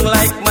and strong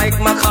like Mike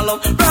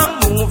McCallum.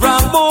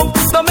 Wrong move,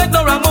 don't make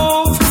no wrong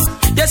move.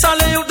 Yes, all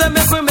the youth them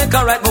make we make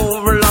a right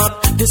move. Lord,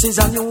 this is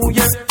a new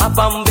year of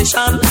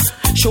ambition.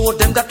 Show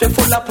them that we're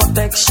full of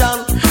protection.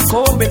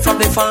 Coming from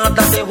the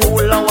Father, the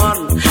whole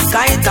one.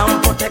 Guide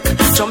and protect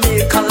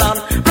Jamaica land.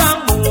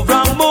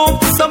 Wrong move,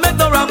 don't make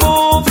no wrong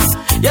move.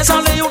 Yes,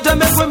 all the youth them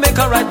make we make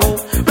a right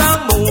move.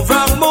 Wrong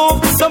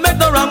move, don't make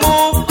no wrong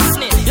move.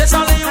 Yes,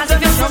 all the youth them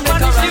make we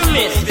make a right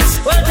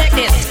move. Well, take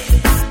this.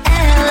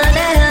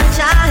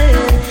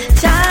 Child.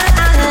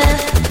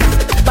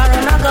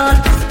 Baron a gun,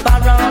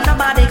 baron a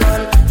body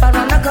gun,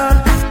 baron a gun,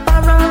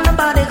 baron a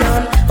body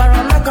gun,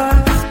 baron a gun,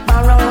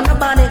 baron a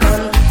body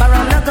gun,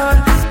 baron a gun,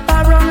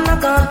 baron a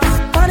gun.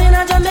 Born in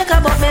a Jamaica,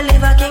 but me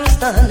live a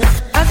Kingston.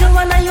 As you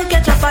wanna, you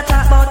get your fat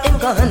about him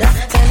gun.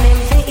 Send him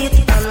to it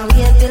and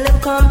wait till him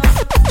come.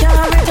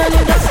 Can't return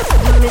him dust.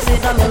 Me say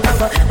that me gun,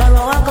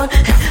 borrow a gun,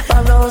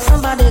 borrow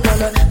somebody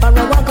gun,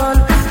 borrow a gun,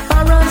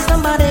 borrow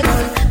somebody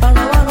gun,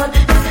 borrow a gun,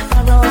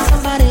 borrow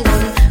somebody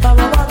gun,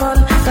 borrow a gun,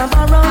 can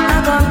borrow a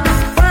gun.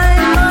 Why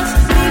must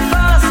we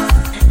fuss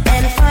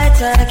and fight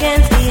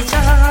against each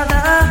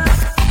other?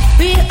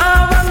 We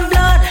are one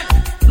blood,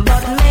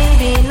 but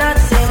maybe not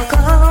same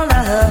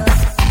color.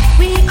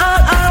 We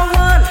all are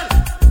one,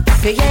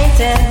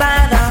 created by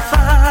the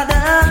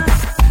Father.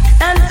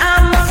 And I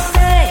must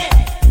say,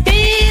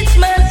 each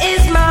man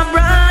is my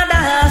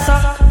brother. So,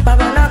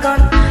 baron a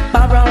gun,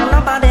 baron a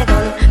body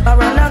gun,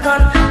 baron a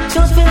gun.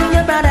 Choose for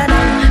your brother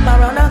then,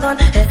 baron a gun.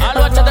 All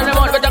watch at the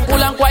remote, better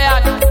cool and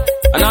quiet.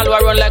 And all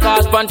who run like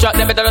a sponge truck,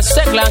 they better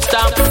circle and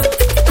stamp.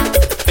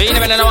 You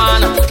never know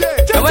one.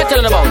 And we're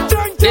telling about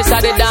this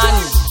are the done.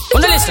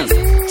 Wanna listen?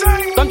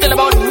 Come tell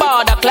about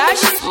border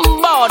clash.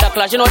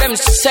 You know them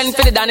send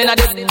for the down in the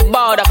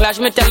border clash.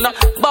 Me tell them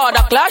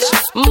border clash.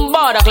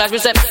 Me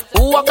say,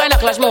 what kind of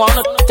clash me want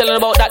to tell them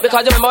about that?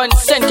 Because you remember when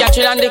St.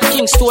 Catherine and the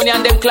Kingstonian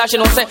and them clash, you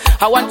know, say,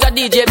 I want a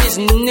DJ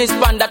business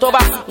band that over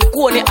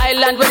Coney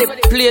Island where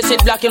they place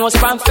it black, you know,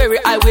 say, on Ferry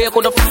Highway, you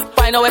could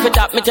find out where it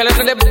up. Me tell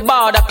them the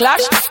border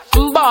clash.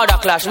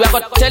 We are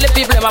going to tell the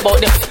people them about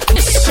them.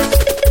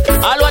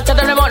 All watch at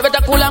the remote,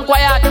 better cool and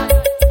quiet.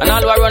 And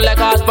all who run like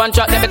a sponge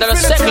truck, they better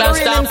circle and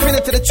stamp.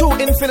 Infinity, the true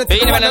infinity.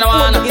 You never know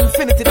one.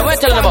 And we're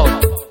telling about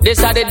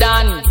this are the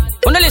done.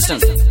 Wanna listen?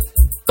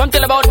 Come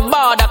tell about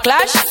border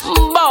clash.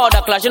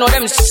 Border clash. You know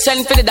them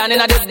send for the down in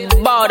the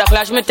border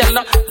clash. Me tell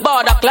them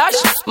border clash.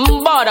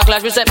 Border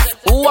clash. Me say,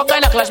 what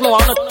kind of clash me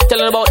want to tell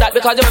them about that?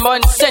 Because you remember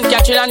when St.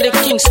 Catherine and the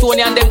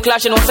Kingstonian and them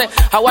clash, you know, say,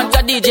 I want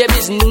a DJ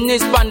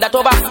business band that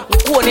over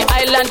Coney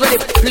Island where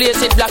they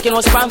place it black, you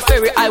know, Span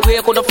Ferry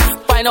Highway, could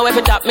find out where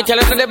it up. Me tell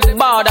them the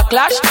border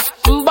clash.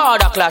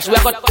 Border clash. We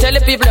are going to tell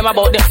the people them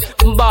about the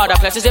border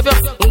clash. If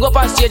you go up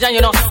on stage and, you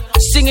know,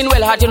 singing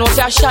well hard, you know,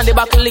 say, I shan't the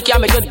back lick you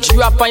make you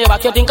drop on your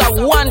back. You think of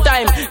one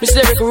time,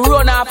 Mr. Eric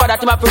run after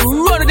that, him have to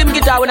run with him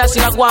guitar when I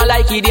sing a go on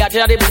like idiot. You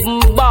know, the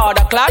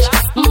border clash.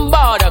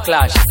 Border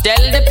clash.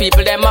 Tell the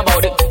people them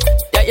about it.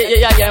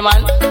 Yeah,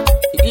 man.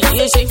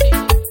 You see,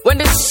 when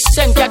the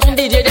St. Catherine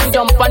DJ them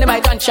jump on the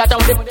mic and chat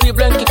and the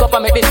people and kick up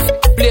and make the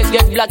place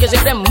get black. You see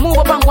them move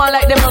up and go on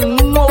like them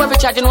don't know where to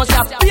chat. You know, say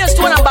a PS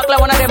one and back like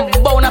one of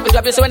them bound up.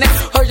 You see when they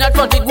original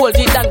front it gold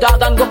teeth and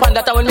gargan go up and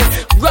that. And when me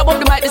grab up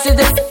the mic, this is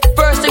the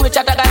first thing we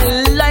chat. I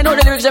can line out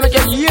the lyrics and make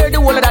you hear the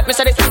whole of that. Me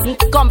say the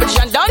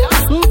competition done.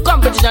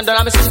 Competition done.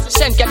 And me say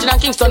St. Catherine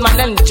and Kingston man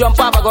then jump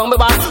off and go me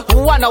ball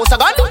one house a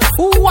gun.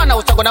 One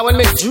house a gun. And when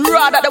me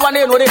draw that the one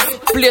you know the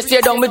place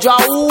stay down, me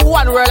draw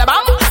one roll of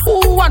bomb.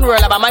 One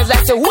roll of bomb. It's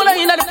like say whole of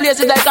the place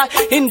is like a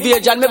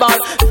invasion. Me ball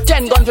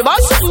 10 gun for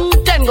boss.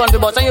 10 gun for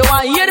boss. And you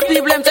want to hear the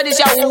people them say this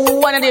year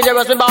one of the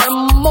dangerous. Me ball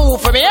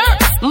move from here.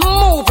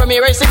 Move from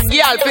here. You see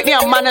girl pick me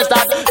a man and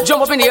start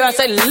jump up in the air and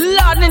say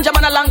Lord Ninja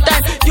man a long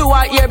time. You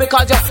are here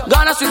because you're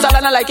gonna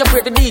Switzerland and like you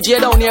pray the DJ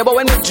down here. But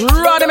when me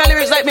draw them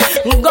lyrics like me,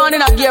 gone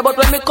in a gear. But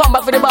when me come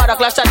back for the border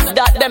clash,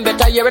 that them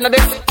better hear in the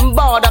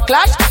border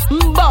clash.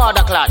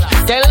 Border clash.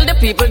 Tell the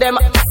people them,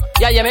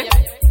 yeah, me.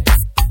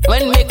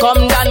 When me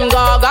come down,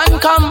 Gargan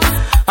come.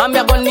 I'm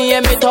gonna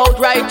name it out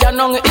right and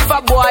wrong. If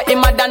a boy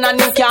him a dan and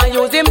him can't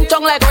use him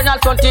tongue like original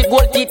front teeth,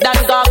 gold teeth, dan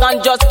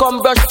Gargan just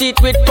come brush teeth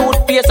with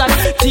toothpaste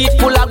and teeth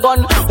full of gun.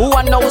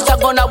 One house a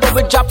gun a go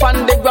with drop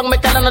on the ground. Me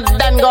tell him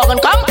Dan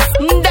Gargan come.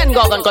 Dan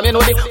Gargan come. You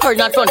know the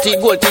original front teeth,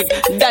 gold teeth,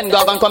 Dan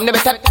Gargan come. They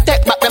better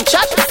take back them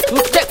shots.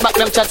 Take back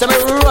them shots. So me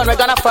run. We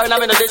gonna fire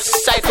them in this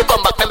side to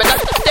come back. They better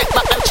take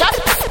back them shots.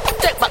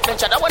 Take back them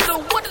shots. I want to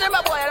do what them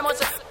a boy. I must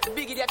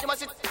big idiot. You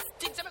must.